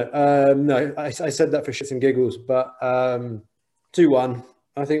 I don't know. No, I said that for shits and giggles, but 2-1.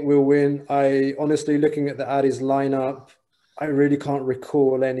 I think we'll win. I honestly, looking at the Aris lineup, I really can't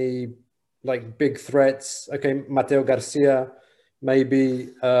recall any big threats. Okay, Mateo Garcia maybe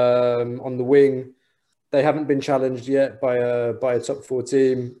on the wing. They haven't been challenged yet by a top 4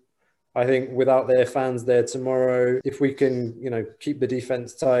 team. I think without their fans there tomorrow, if we can, keep the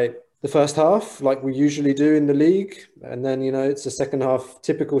defense tight the first half, like we usually do in the league, and then, it's a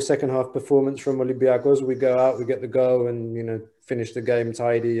typical second half performance from Olympiacos. We go out, we get the goal and, finish the game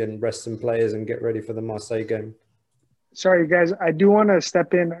tidy and rest some players and get ready for the Marseille game. Sorry, guys. I do want to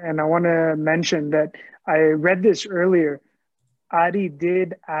step in and I want to mention that I read this earlier. Adi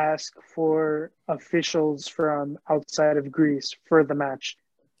did ask for officials from outside of Greece for the match.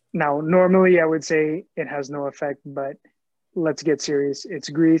 Now, normally I would say it has no effect, but let's get serious. It's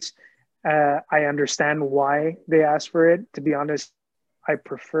Greece. I understand why they asked for it. To be honest, I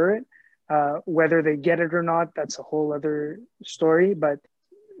prefer it. Whether they get it or not, that's a whole other story. But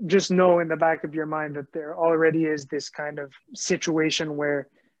just know in the back of your mind that there already is this kind of situation where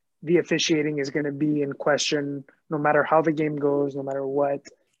the officiating is going to be in question no matter how the game goes, no matter what.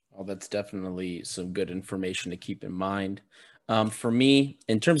 Well, that's definitely some good information to keep in mind. For me,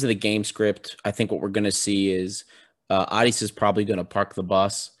 in terms of the game script, I think what we're going to see is Aris is probably going to park the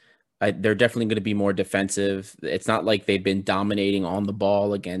bus. They're definitely going to be more defensive. It's not like they've been dominating on the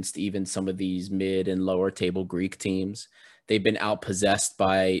ball against even some of these mid and lower table Greek teams. They've been outpossessed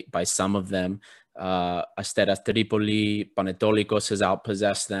by some of them. Asteras Tripoli, Panetolikos has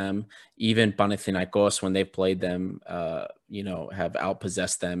outpossessed them. Even Panathinaikos, when they've played them, have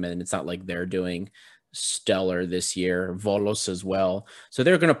outpossessed them. And it's not like they're doing stellar this year. Volos as well. So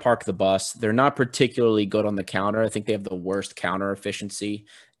they're going to park the bus. They're not particularly good on the counter. I think they have the worst counter efficiency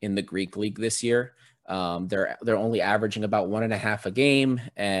in the Greek league this year. They're only averaging about 1.5 a game,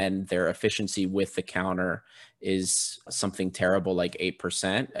 and their efficiency with the counter is something terrible, like 8%,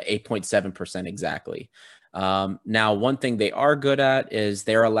 8.7% exactly. Now, one thing they are good at is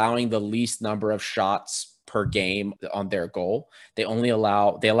they're allowing the least number of shots per game on their goal. They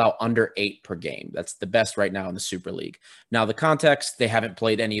allow under 8 per game. That's the best right now in the Super League. Now, the context, they haven't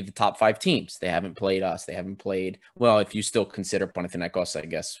played any of the top 5 teams. They haven't played us. They haven't played, well, if you still consider Panathinaikos, I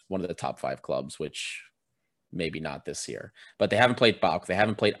guess, one of the top 5 clubs, which maybe not this year. But they haven't played PAOK. They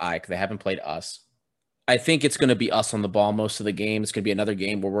haven't played AEK. They haven't played us. I think it's going to be us on the ball most of the game. It's going to be another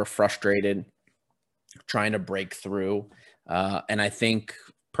game where we're frustrated, trying to break through. And I think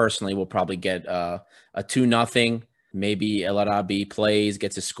personally we'll probably get a 2-0. Maybe El Arabi plays,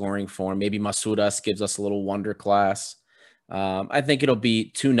 gets a scoring form. Maybe Masouras gives us a little wonder class. I think it'll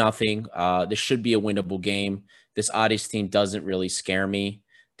be 2-0. This should be a winnable game. This Aris team doesn't really scare me.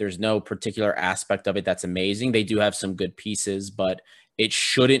 There's no particular aspect of it that's amazing. They do have some good pieces, but it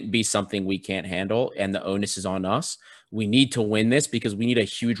shouldn't be something we can't handle, and the onus is on us. We need to win this because we need a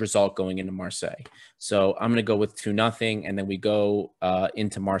huge result going into Marseille. So I'm going to go with 2-0, and then we go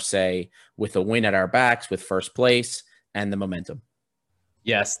into Marseille with a win at our backs with first place and the momentum.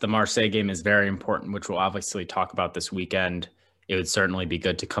 Yes, the Marseille game is very important, which we'll obviously talk about this weekend. It would certainly be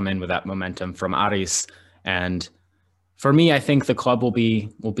good to come in with that momentum from Aris. And for me, I think the club will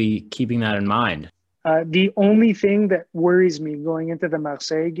be keeping that in mind. The only thing that worries me going into the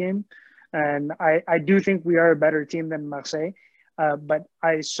Marseille game, And I do think we are a better team than Marseille. But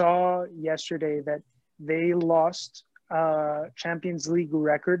I saw yesterday that they lost Champions League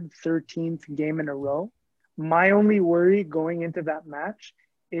record 13th game in a row. My only worry going into that match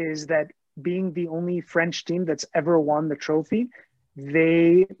is that being the only French team that's ever won the trophy,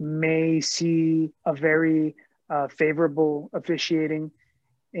 they may see a very favorable officiating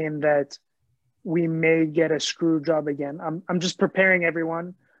in that we may get a screw job again. I'm just preparing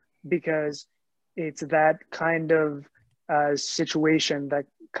everyone because it's that kind of situation, that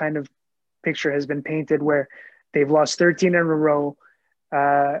kind of picture has been painted where they've lost 13 in a row.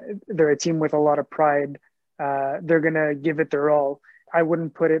 They're a team with a lot of pride. They're going to give it their all. I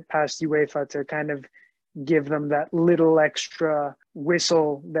wouldn't put it past UEFA to kind of give them that little extra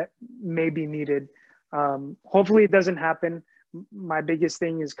whistle that may be needed. Hopefully it doesn't happen. My biggest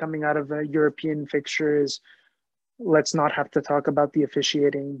thing is coming out of a European fixture is let's not have to talk about the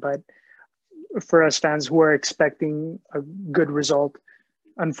officiating. But for us fans who are expecting a good result,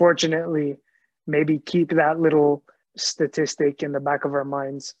 unfortunately, maybe keep that little statistic in the back of our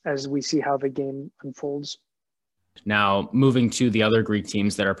minds as we see how the game unfolds. Now, moving to the other Greek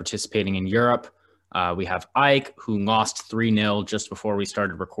teams that are participating in Europe, we have AEK, who lost 3-0 just before we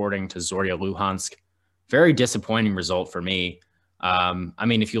started recording to Zorya Luhansk. Very disappointing result for me. I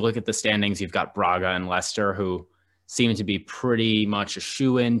mean, if you look at the standings, you've got Braga and Leicester, who seem to be pretty much a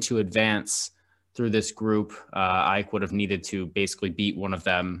shoe-in to advance through this group. AEK would have needed to basically beat one of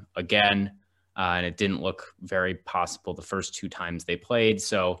them again, and it didn't look very possible the first two times they played.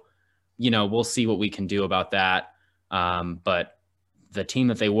 So, we'll see what we can do about that. But the team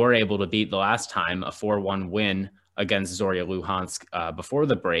that they were able to beat the last time, a 4-1 win against Zorya Luhansk before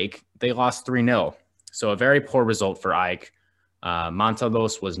the break, they lost 3-0. So a very poor result for AEK.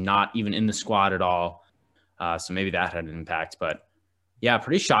 Montalos was not even in the squad at all. So maybe that had an impact. But yeah,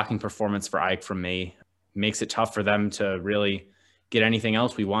 pretty shocking performance for AEK from me. Makes it tough for them to really get anything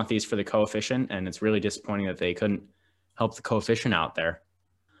else. We want these for the coefficient, and it's really disappointing that they couldn't help the coefficient out there.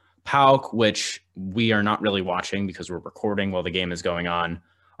 PAOK, which we are not really watching because we're recording while the game is going on,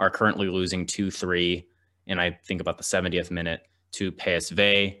 are currently losing 2-3, and I think about the 70th minute to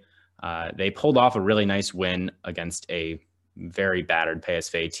PSV. They pulled off a really nice win against a very battered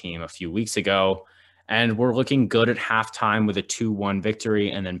PSV team a few weeks ago, and we're looking good at halftime with a 2-1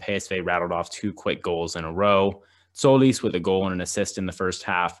 victory, and then PSV rattled off 2 quick goals in a row. Solis with a goal and an assist in the first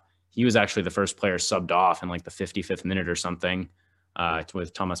half. He was actually the first player subbed off in like the 55th minute or something.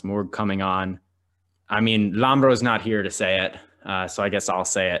 With Thomas Moorg coming on. I mean, Lambro's not here to say it, so I guess I'll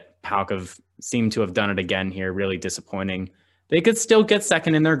say it. PAOK seemed to have done it again here, really disappointing. They could still get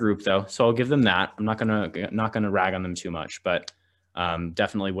second in their group, though, so I'll give them that. I'm not gonna rag on them too much, but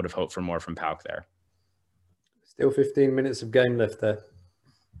definitely would have hoped for more from PAOK there. Still 15 minutes of game left there.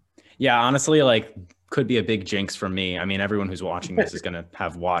 Yeah, honestly, could be a big jinx for me. I mean, everyone who's watching this is going to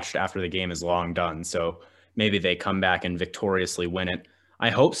have watched after the game is long done, so maybe they come back and victoriously win it. I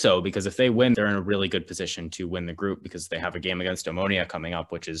hope so, because if they win, they're in a really good position to win the group because they have a game against Omonia coming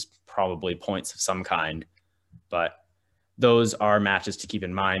up, which is probably points of some kind. But those are matches to keep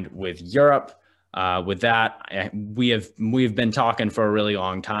in mind with Europe. With that, we've been talking for a really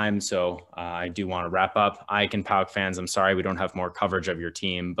long time, so I do want to wrap up. AEK and PAOK fans, I'm sorry we don't have more coverage of your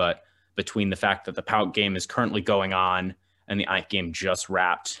team, but between the fact that the PAOK game is currently going on and the AEK game just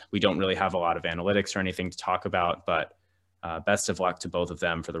wrapped, we don't really have a lot of analytics or anything to talk about, but best of luck to both of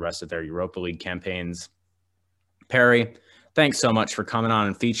them for the rest of their Europa League campaigns. Perry, thanks so much for coming on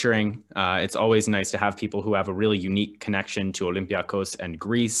and featuring. It's always nice to have people who have a really unique connection to Olympiacos and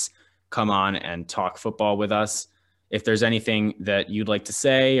Greece come on and talk football with us. If there's anything that you'd like to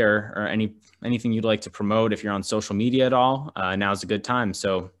say or anything you'd like to promote, if you're on social media at all, now's a good time.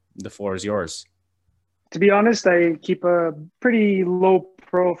 So the floor is yours. To be honest, I keep a pretty low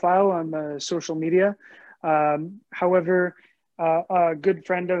profile on the social media. However, a good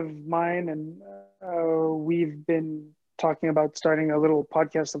friend of mine and we've been talking about starting a little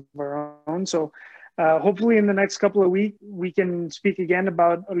podcast of our own. So hopefully in the next couple of weeks, we can speak again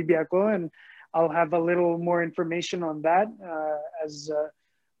about Olympiacos, and I'll have a little more information on that as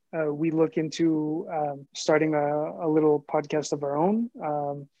we look into starting a little podcast of our own.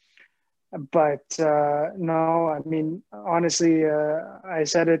 But no, I mean, honestly, I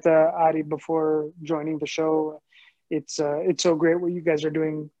said it to Ari before joining the show. It's so great what you guys are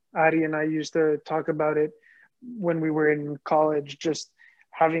doing. Ari and I used to talk about it when we were in college, just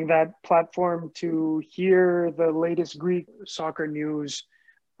having that platform to hear the latest Greek soccer news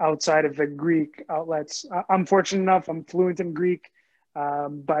outside of the Greek outlets. I'm fortunate enough, I'm fluent in Greek,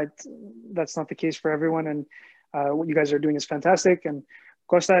 but that's not the case for everyone. And what you guys are doing is fantastic. And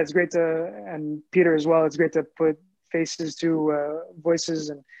Costa, it's great to, and Peter as well, it's great to put faces to voices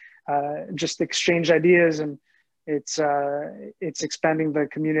and just exchange ideas, and it's expanding the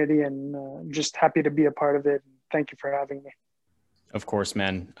community, and just happy to be a part of it. Thank you for having me. Of course,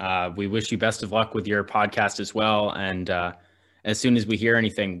 man. We wish you best of luck with your podcast as well. And as soon as we hear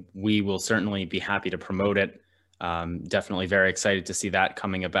anything, we will certainly be happy to promote it. Definitely very excited to see that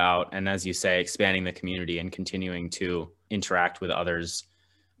coming about. And as you say, expanding the community and continuing to interact with others.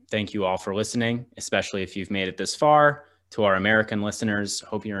 Thank you all for listening, especially if you've made it this far. To our American listeners,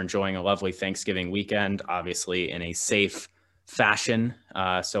 hope you're enjoying a lovely Thanksgiving weekend, obviously in a safe fashion,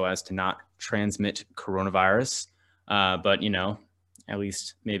 so as to not transmit coronavirus. But, you know, at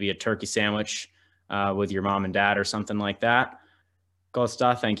least maybe a turkey sandwich with your mom and dad or something like that.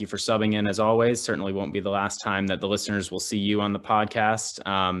 Costa, thank you for subbing in as always. Certainly won't be the last time that the listeners will see you on the podcast.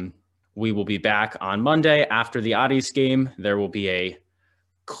 We will be back on Monday after the Aris game. There will be a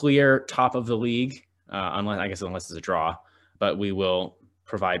clear top of the league, unless it's a draw, but we will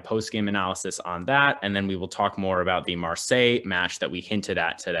provide post-game analysis on that. And then we will talk more about the Marseille match that we hinted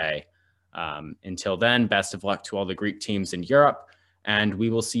at today. Until then, best of luck to all the Greek teams in Europe, and we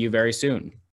will see you very soon.